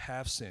 You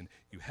have sinned.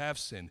 You have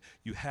sinned.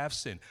 You have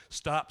sinned.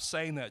 Stop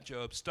saying that,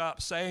 Job.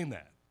 Stop saying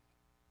that.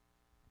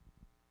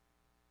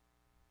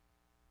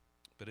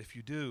 But if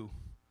you do,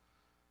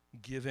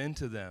 give in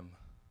to them,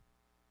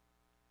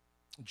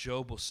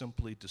 Job will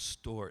simply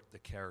distort the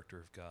character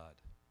of God.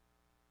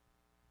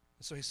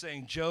 So he's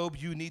saying, Job,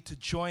 you need to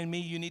join me.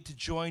 You need to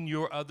join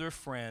your other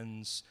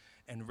friends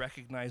and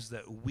recognize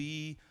that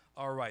we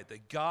are right,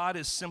 that God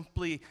is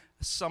simply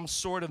some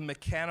sort of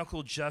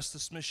mechanical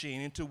justice machine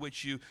into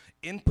which you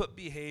input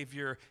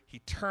behavior, he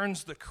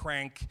turns the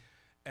crank,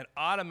 and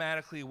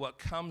automatically what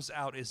comes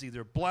out is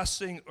either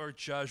blessing or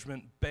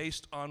judgment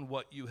based on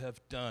what you have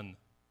done.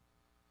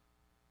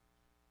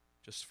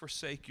 Just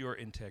forsake your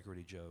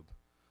integrity, Job.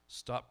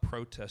 Stop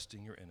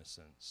protesting your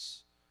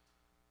innocence.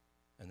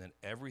 And then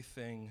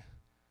everything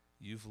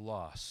you've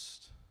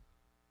lost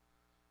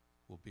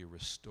will be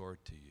restored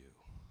to you.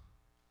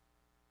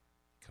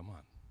 Come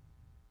on.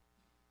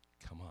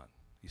 Come on.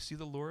 You see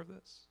the lure of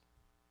this?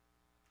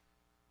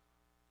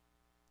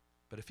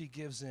 But if he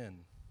gives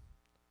in,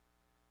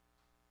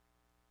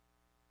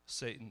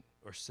 Satan,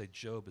 or say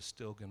Job, is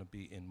still going to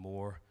be in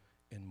more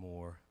and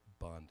more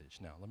bondage.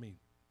 Now, let me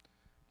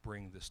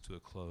bring this to a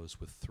close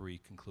with 3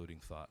 concluding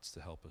thoughts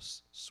to help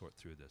us sort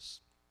through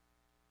this.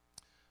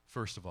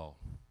 First of all,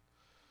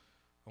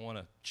 I want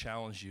to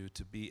challenge you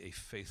to be a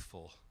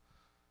faithful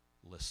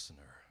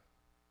listener.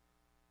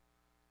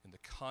 In the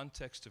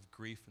context of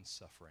grief and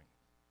suffering,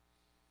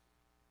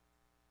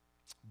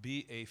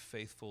 be a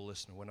faithful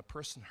listener. When a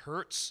person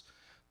hurts,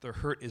 their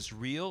hurt is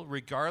real,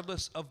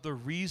 regardless of the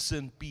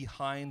reason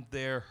behind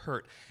their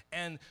hurt.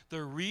 And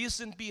the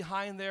reason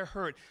behind their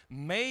hurt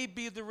may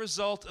be the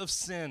result of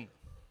sin.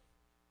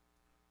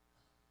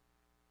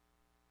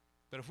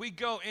 But if we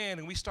go in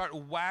and we start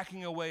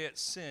whacking away at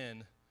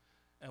sin,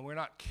 and we're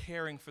not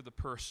caring for the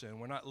person,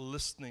 we're not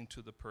listening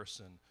to the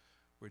person,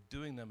 we're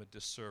doing them a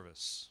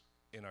disservice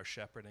in our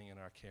shepherding and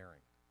our caring.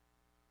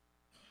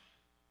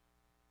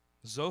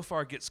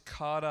 Zophar gets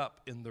caught up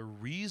in the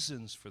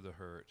reasons for the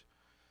hurt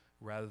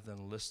rather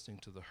than listening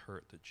to the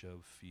hurt that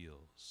Job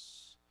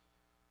feels.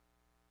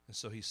 And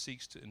so he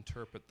seeks to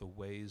interpret the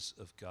ways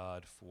of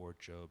God for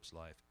Job's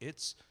life.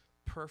 It's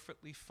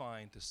perfectly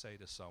fine to say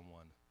to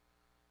someone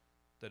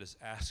that is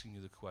asking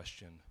you the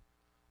question,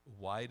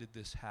 why did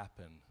this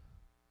happen?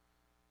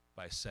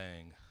 By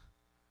saying,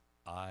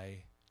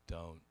 I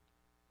don't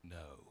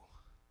know.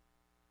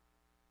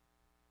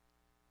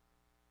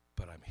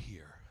 But I'm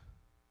here.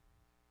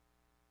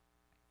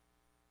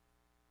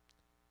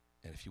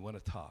 And if you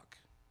want to talk,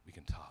 we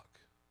can talk.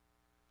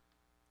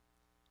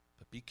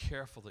 But be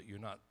careful that you're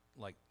not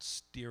like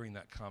steering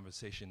that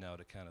conversation now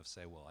to kind of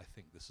say, well, I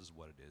think this is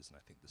what it is, and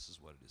I think this is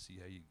what it is. See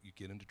how you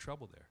get into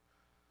trouble there.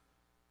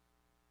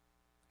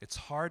 It's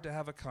hard to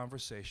have a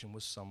conversation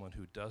with someone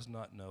who does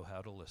not know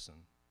how to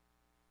listen,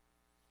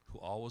 who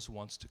always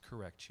wants to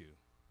correct you,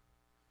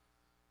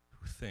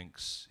 who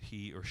thinks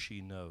he or she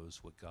knows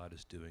what God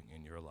is doing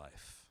in your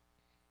life.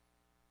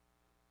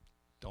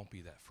 Don't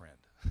be that friend.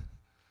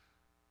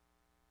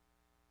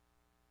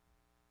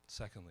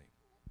 Secondly,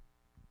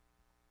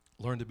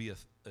 learn to be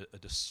a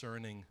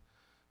discerning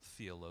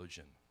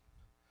theologian.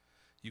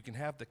 You can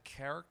have the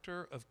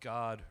character of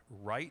God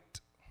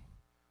right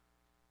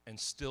and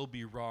still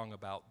be wrong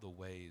about the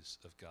ways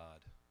of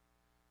God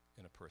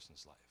in a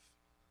person's life.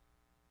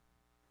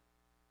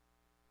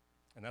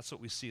 And that's what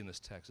we see in this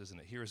text, isn't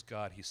it? Here's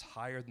God. He's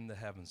higher than the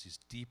heavens. He's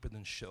deeper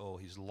than Sheol.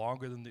 He's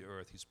longer than the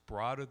earth. He's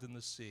broader than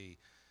the sea.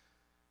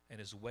 And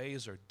his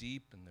ways are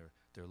deep and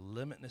they're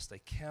limitless. They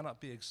cannot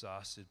be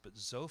exhausted. But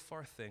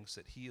Zophar thinks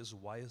that he is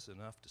wise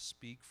enough to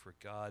speak for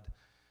God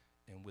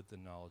and with the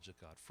knowledge of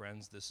God.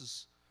 Friends, this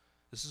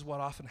is what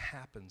often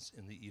happens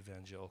in the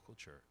evangelical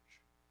church.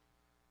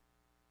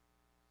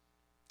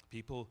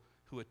 People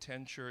who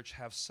attend church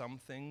have some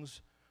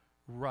things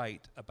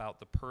right about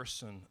the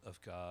person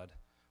of God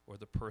or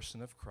the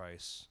person of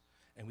Christ,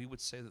 and we would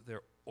say that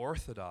they're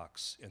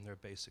orthodox in their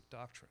basic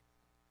doctrine.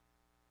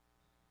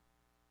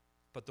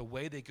 But the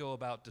way they go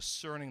about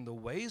discerning the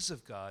ways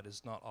of God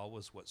is not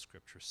always what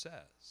Scripture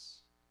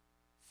says.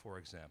 For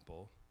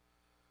example,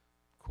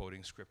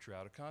 quoting Scripture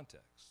out of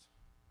context.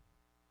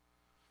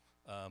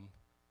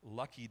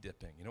 lucky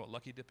dipping. You know what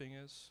lucky dipping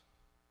is?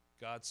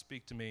 God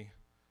speak to me.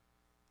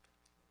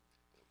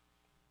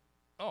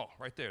 Oh,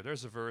 right there.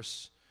 There's a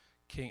verse.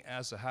 King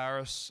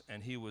Ahasuerus,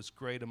 and he was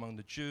great among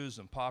the Jews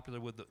and popular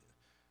with the...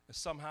 And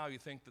somehow you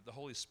think that the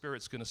Holy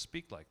Spirit's going to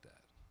speak like that.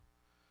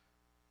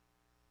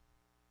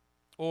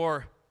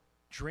 Or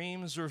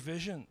dreams or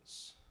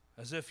visions,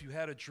 as if you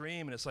had a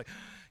dream and it's like,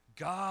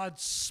 God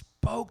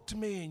spoke to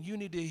me and you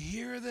need to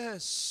hear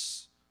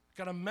this.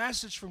 Got a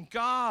message from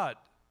God.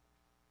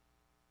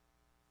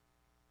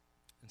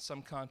 In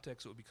some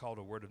contexts, it would be called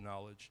a word of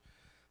knowledge.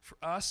 For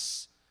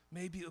us,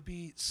 maybe it would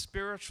be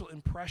spiritual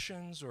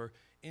impressions or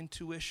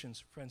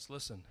intuitions. Friends,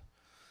 listen.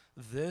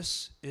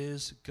 This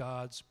is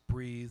God's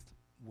breathed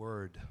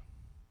word.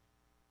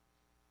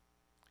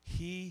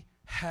 He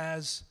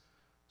has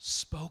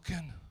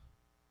spoken.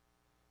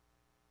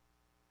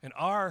 And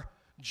our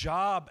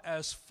job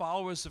as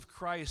followers of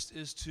Christ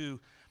is to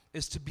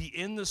be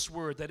in this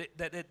word, that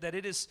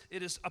it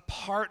is a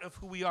part of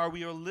who we are.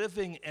 We are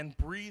living and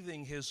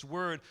breathing his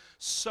word,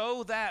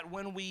 so that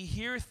when we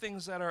hear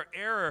things that are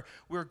error,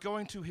 we're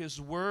going to his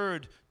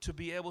word to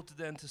be able to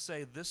then to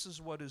say, this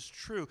is what is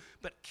true.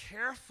 But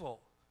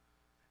careful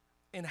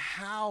in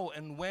how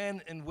and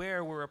when and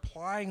where we're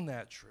applying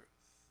that truth.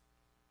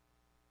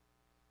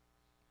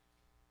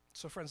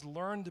 So friends,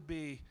 learn to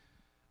be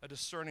a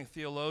discerning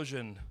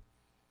theologian.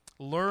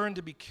 Learn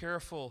to be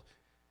careful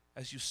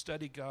as you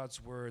study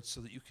God's word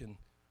so that you can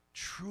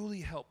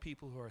truly help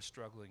people who are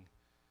struggling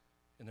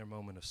in their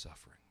moment of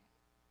suffering.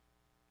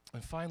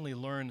 And finally,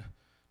 learn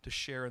to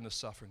share in the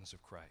sufferings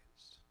of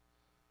Christ.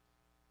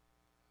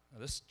 Now,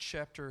 this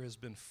chapter has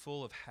been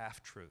full of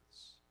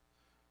half-truths.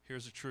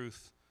 Here's a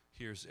truth,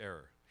 here's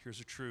error. Here's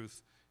a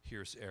truth,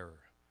 here's error.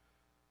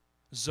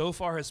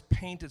 Zophar has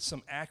painted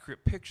some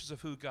accurate pictures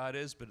of who God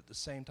is, but at the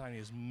same time, he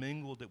has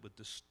mingled it with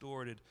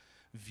distorted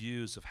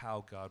views of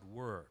how God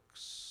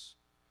works.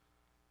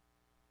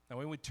 Now,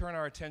 when we turn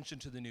our attention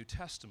to the New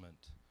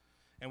Testament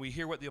and we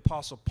hear what the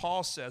Apostle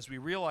Paul says, we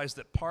realize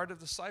that part of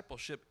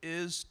discipleship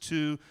is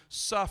to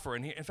suffer.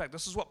 And in fact,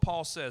 this is what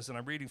Paul says, and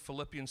I'm reading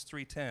Philippians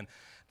 3:10,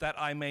 that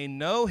I may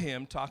know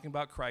him, talking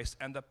about Christ,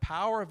 and the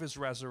power of his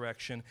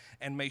resurrection,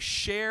 and may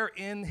share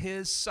in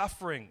his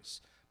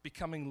sufferings,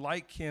 becoming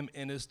like him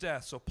in his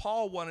death. So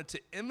Paul wanted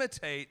to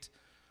imitate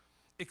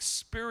in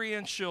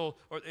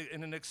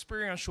an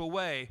experiential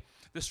way,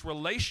 this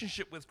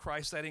relationship with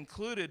Christ that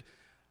included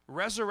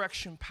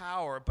resurrection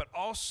power, but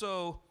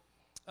also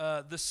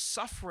the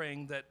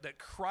suffering that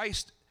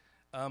Christ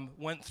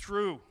went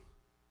through.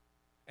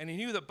 And he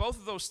knew that both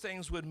of those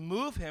things would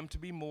move him to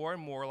be more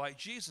and more like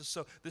Jesus.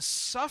 So this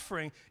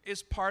suffering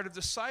is part of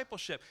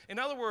discipleship. In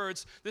other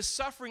words, this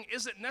suffering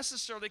isn't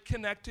necessarily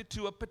connected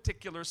to a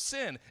particular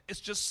sin. It's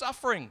just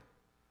suffering.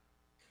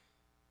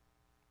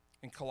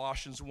 In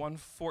Colossians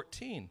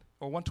 1:14,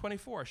 or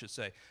 1:24, I should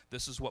say,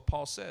 this is what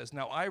Paul says.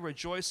 Now I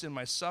rejoice in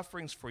my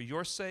sufferings for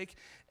your sake,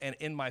 and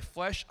in my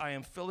flesh I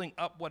am filling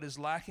up what is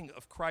lacking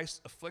of Christ's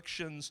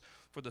afflictions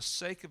for the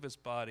sake of his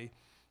body,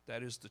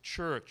 that is the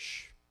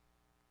church.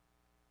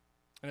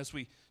 And as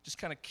we just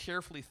kind of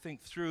carefully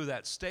think through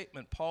that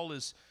statement, Paul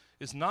is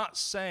not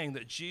saying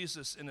that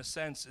Jesus, in a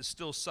sense, is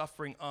still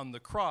suffering on the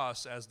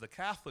cross, as the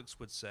Catholics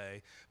would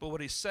say, but what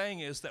he's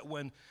saying is that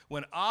when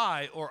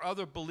I or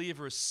other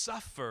believers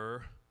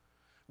suffer,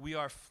 we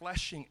are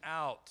fleshing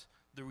out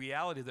the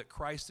reality that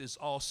Christ is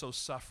also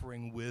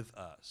suffering with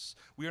us.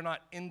 We are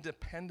not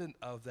independent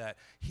of that.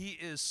 He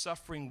is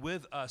suffering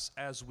with us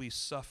as we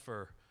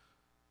suffer.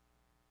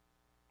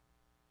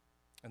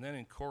 And then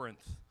in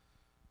Corinth,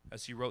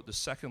 as he wrote the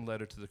second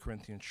letter to the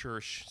Corinthian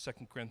church,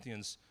 2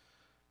 Corinthians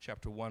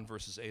chapter 1,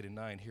 verses 8 and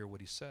 9, hear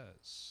what he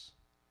says.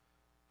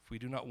 For we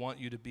do not want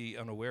you to be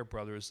unaware,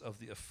 brothers, of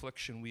the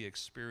affliction we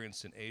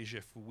experienced in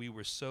Asia, for we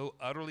were so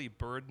utterly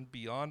burdened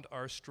beyond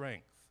our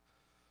strength.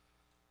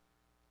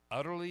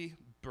 Utterly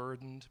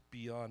burdened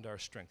beyond our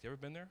strength. You ever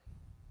been there?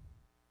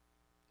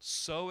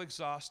 So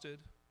exhausted,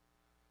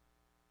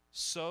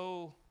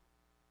 so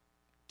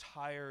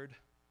tired,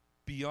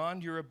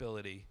 beyond your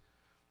ability,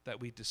 that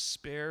we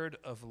despaired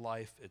of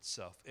life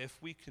itself.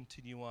 If we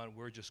continue on,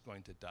 we're just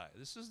going to die.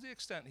 This is the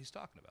extent he's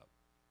talking about.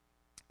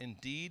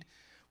 Indeed,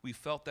 we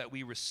felt that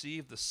we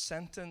received the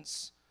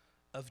sentence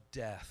of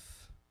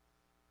death,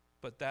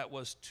 but that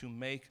was to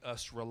make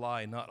us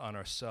rely not on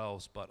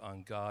ourselves, but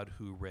on God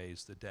who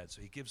raised the dead.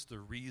 So he gives the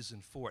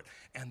reason for it.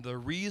 And the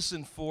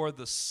reason for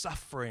the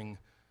suffering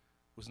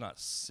was not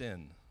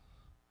sin.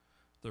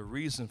 The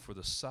reason for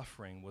the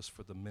suffering was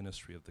for the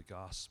ministry of the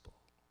gospel.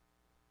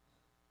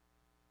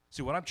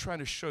 See, what I'm trying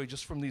to show you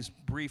just from these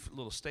brief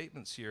little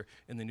statements here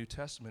in the New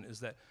Testament is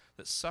that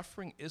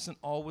suffering isn't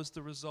always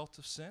the result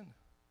of sin.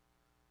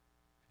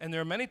 And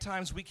there are many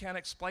times we can't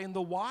explain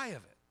the why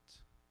of it.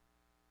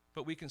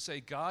 But we can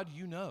say, God,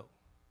 you know.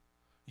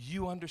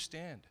 You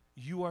understand.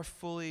 You are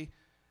fully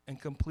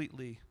and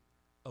completely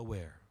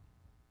aware.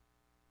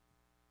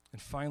 And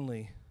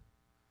finally,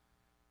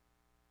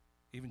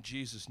 even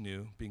Jesus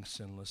knew, being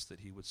sinless,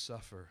 that he would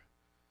suffer.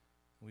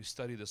 We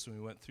studied this when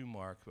we went through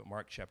Mark, but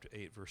Mark chapter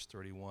 8, verse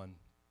 31.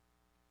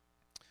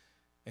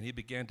 And he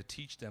began to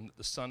teach them that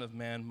the Son of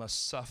Man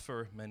must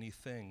suffer many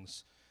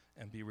things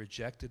and be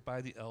rejected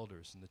by the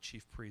elders and the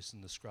chief priests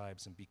and the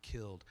scribes and be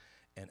killed,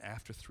 and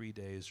after 3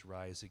 days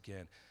rise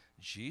again.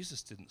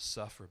 Jesus didn't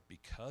suffer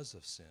because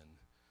of sin.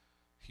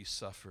 He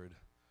suffered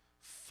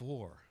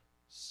for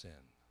sin.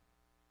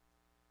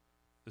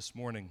 This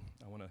morning,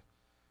 I want to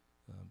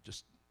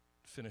just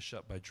finish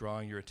up by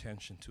drawing your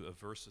attention to a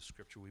verse of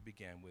Scripture we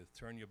began with.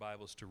 Turn your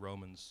Bibles to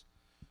Romans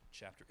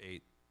chapter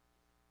 8.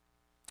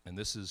 And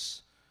this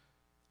is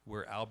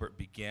where Albert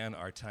began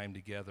our time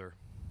together,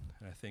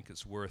 and I think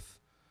it's worth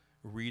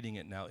reading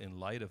it now in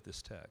light of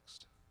this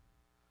text.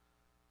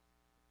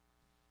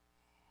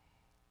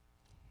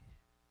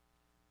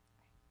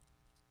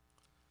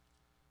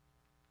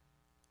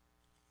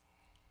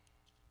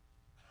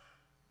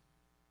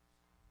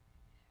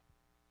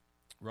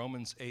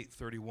 Romans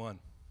 8:31.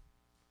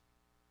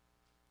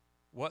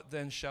 What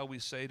then shall we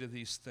say to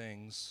these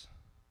things?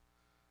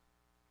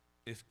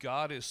 If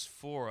God is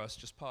for us,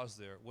 just pause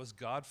there. Was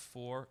God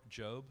for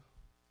Job?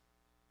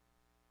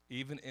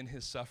 Even in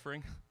his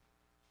suffering?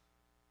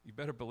 You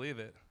better believe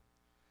it.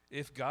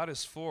 If God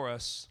is for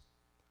us,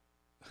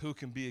 who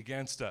can be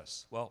against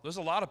us? Well, there's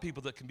a lot of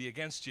people that can be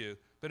against you,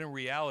 but in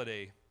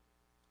reality,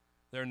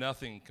 they're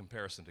nothing in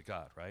comparison to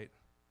God, right?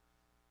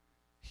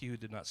 He who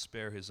did not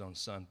spare his own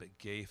son, but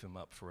gave him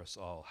up for us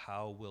all,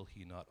 how will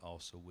he not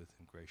also with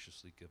him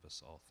graciously give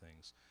us all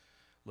things?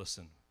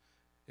 Listen,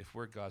 if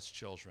we're God's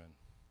children,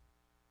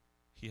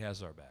 he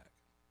has our back.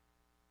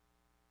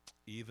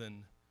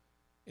 Even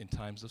in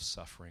times of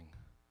suffering,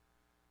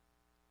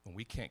 when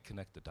we can't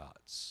connect the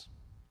dots,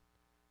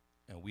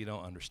 and we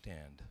don't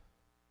understand,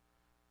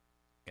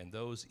 and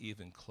those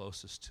even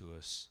closest to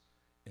us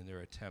in their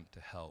attempt to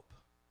help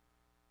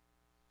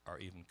are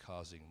even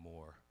causing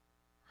more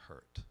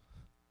hurt.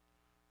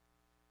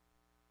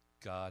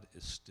 God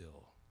is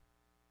still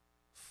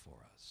for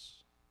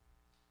us.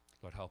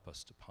 Lord, help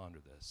us to ponder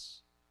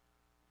this.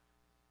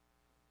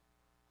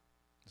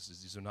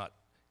 These are not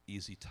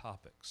easy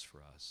topics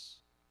for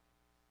us.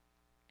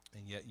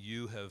 And yet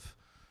you have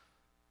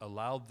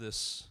allowed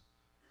this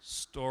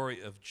story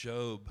of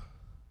Job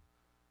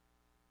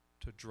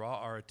to draw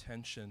our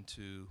attention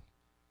to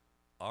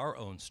our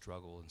own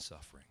struggle and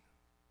suffering.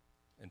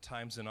 And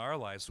times in our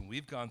lives when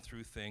we've gone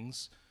through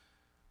things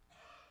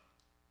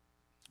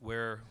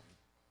where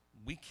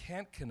we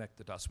can't connect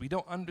the dots. We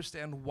don't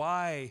understand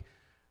why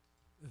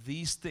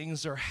these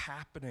things are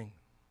happening.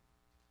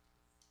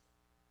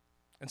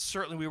 And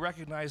certainly we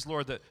recognize,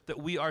 Lord, that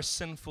we are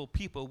sinful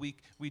people.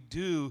 We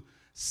do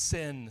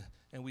sin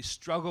and we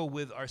struggle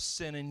with our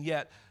sin, and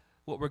yet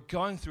what we're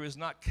going through is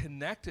not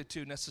connected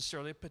to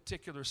necessarily a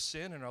particular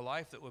sin in our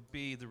life that would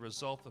be the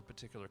result of a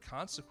particular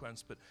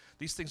consequence, but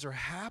these things are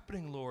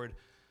happening, Lord,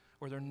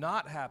 or they're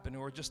not happening,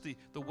 or just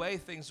the way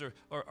things are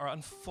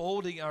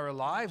unfolding in our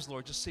lives,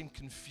 Lord, just seem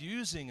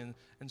confusing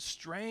and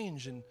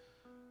strange. And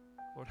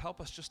Lord, help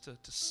us just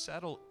to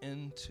settle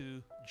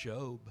into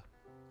Job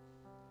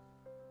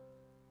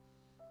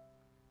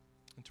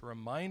and to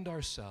remind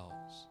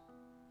ourselves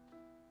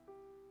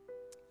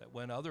that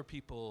when other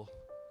people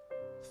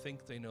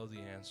think they know the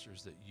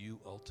answers, that you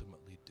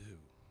ultimately do.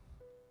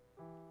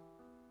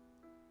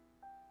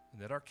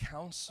 And that our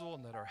counsel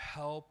and that our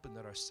help and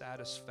that our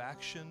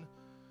satisfaction,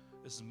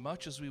 as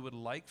much as we would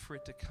like for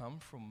it to come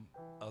from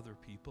other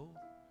people,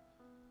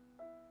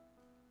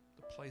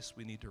 the place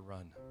we need to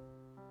run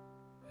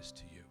is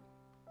to you.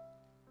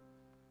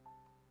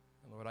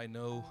 And Lord, I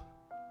know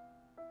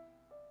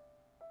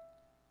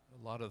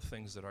a lot of the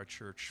things that our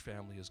church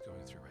family is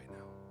going through right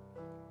now.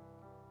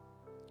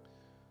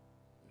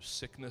 There's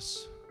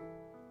sickness,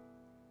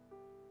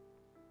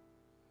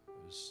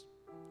 there's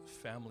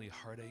family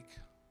heartache,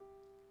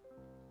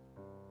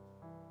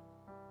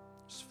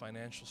 there's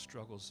financial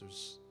struggles,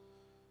 there's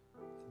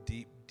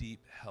deep,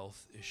 deep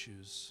health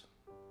issues.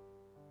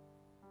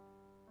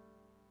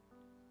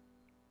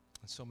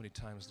 And so many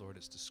times, Lord,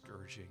 it's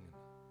discouraging.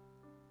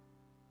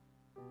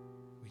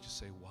 We just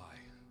say, why?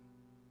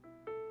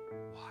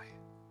 Why?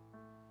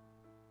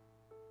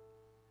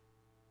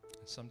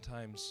 And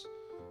sometimes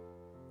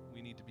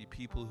we need to be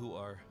people who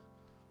are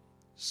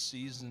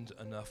seasoned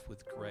enough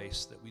with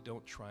grace that we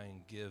don't try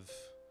and give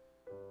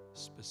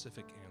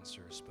specific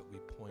answers, but we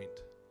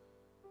point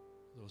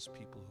those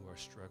people who are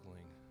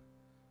struggling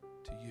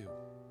to you.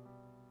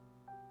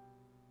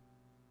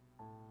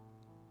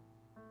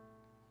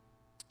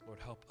 Lord,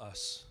 help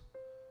us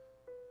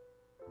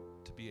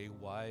to be a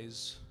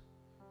wise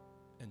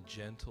and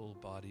gentle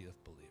body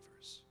of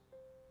believers,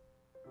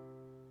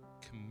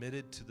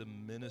 committed to the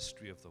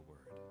ministry of the word.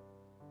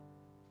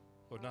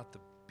 Lord, not the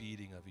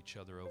beating of each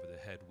other over the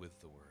head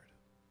with the word,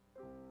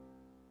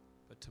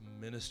 but to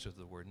minister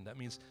the word. And that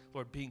means,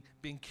 Lord, being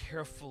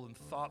careful and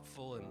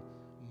thoughtful and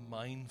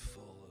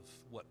mindful of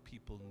what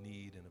people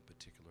need in a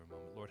particular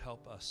moment. Lord,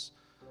 help us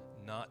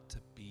not to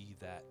be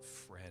that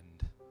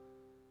friend.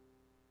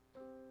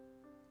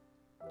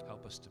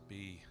 Help us to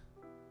be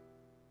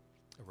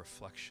a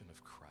reflection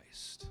of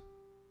Christ,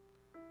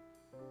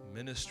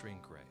 ministering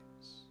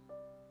grace,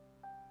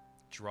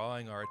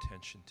 drawing our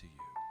attention to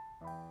you.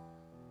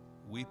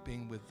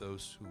 weeping with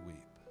those who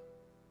weep.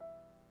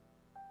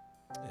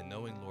 And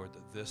knowing, Lord,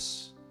 that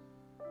this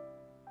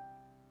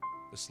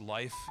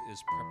life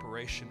is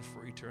preparation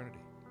for eternity.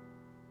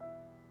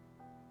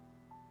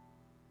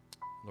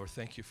 Lord,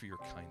 thank you for your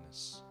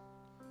kindness.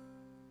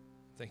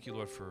 Thank you,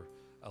 Lord, for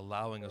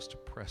allowing us to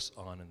press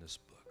on in this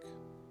book,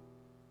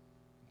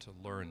 to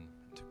learn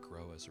and to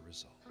grow as a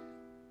result.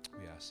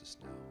 We ask this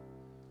now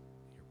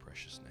in your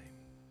precious name.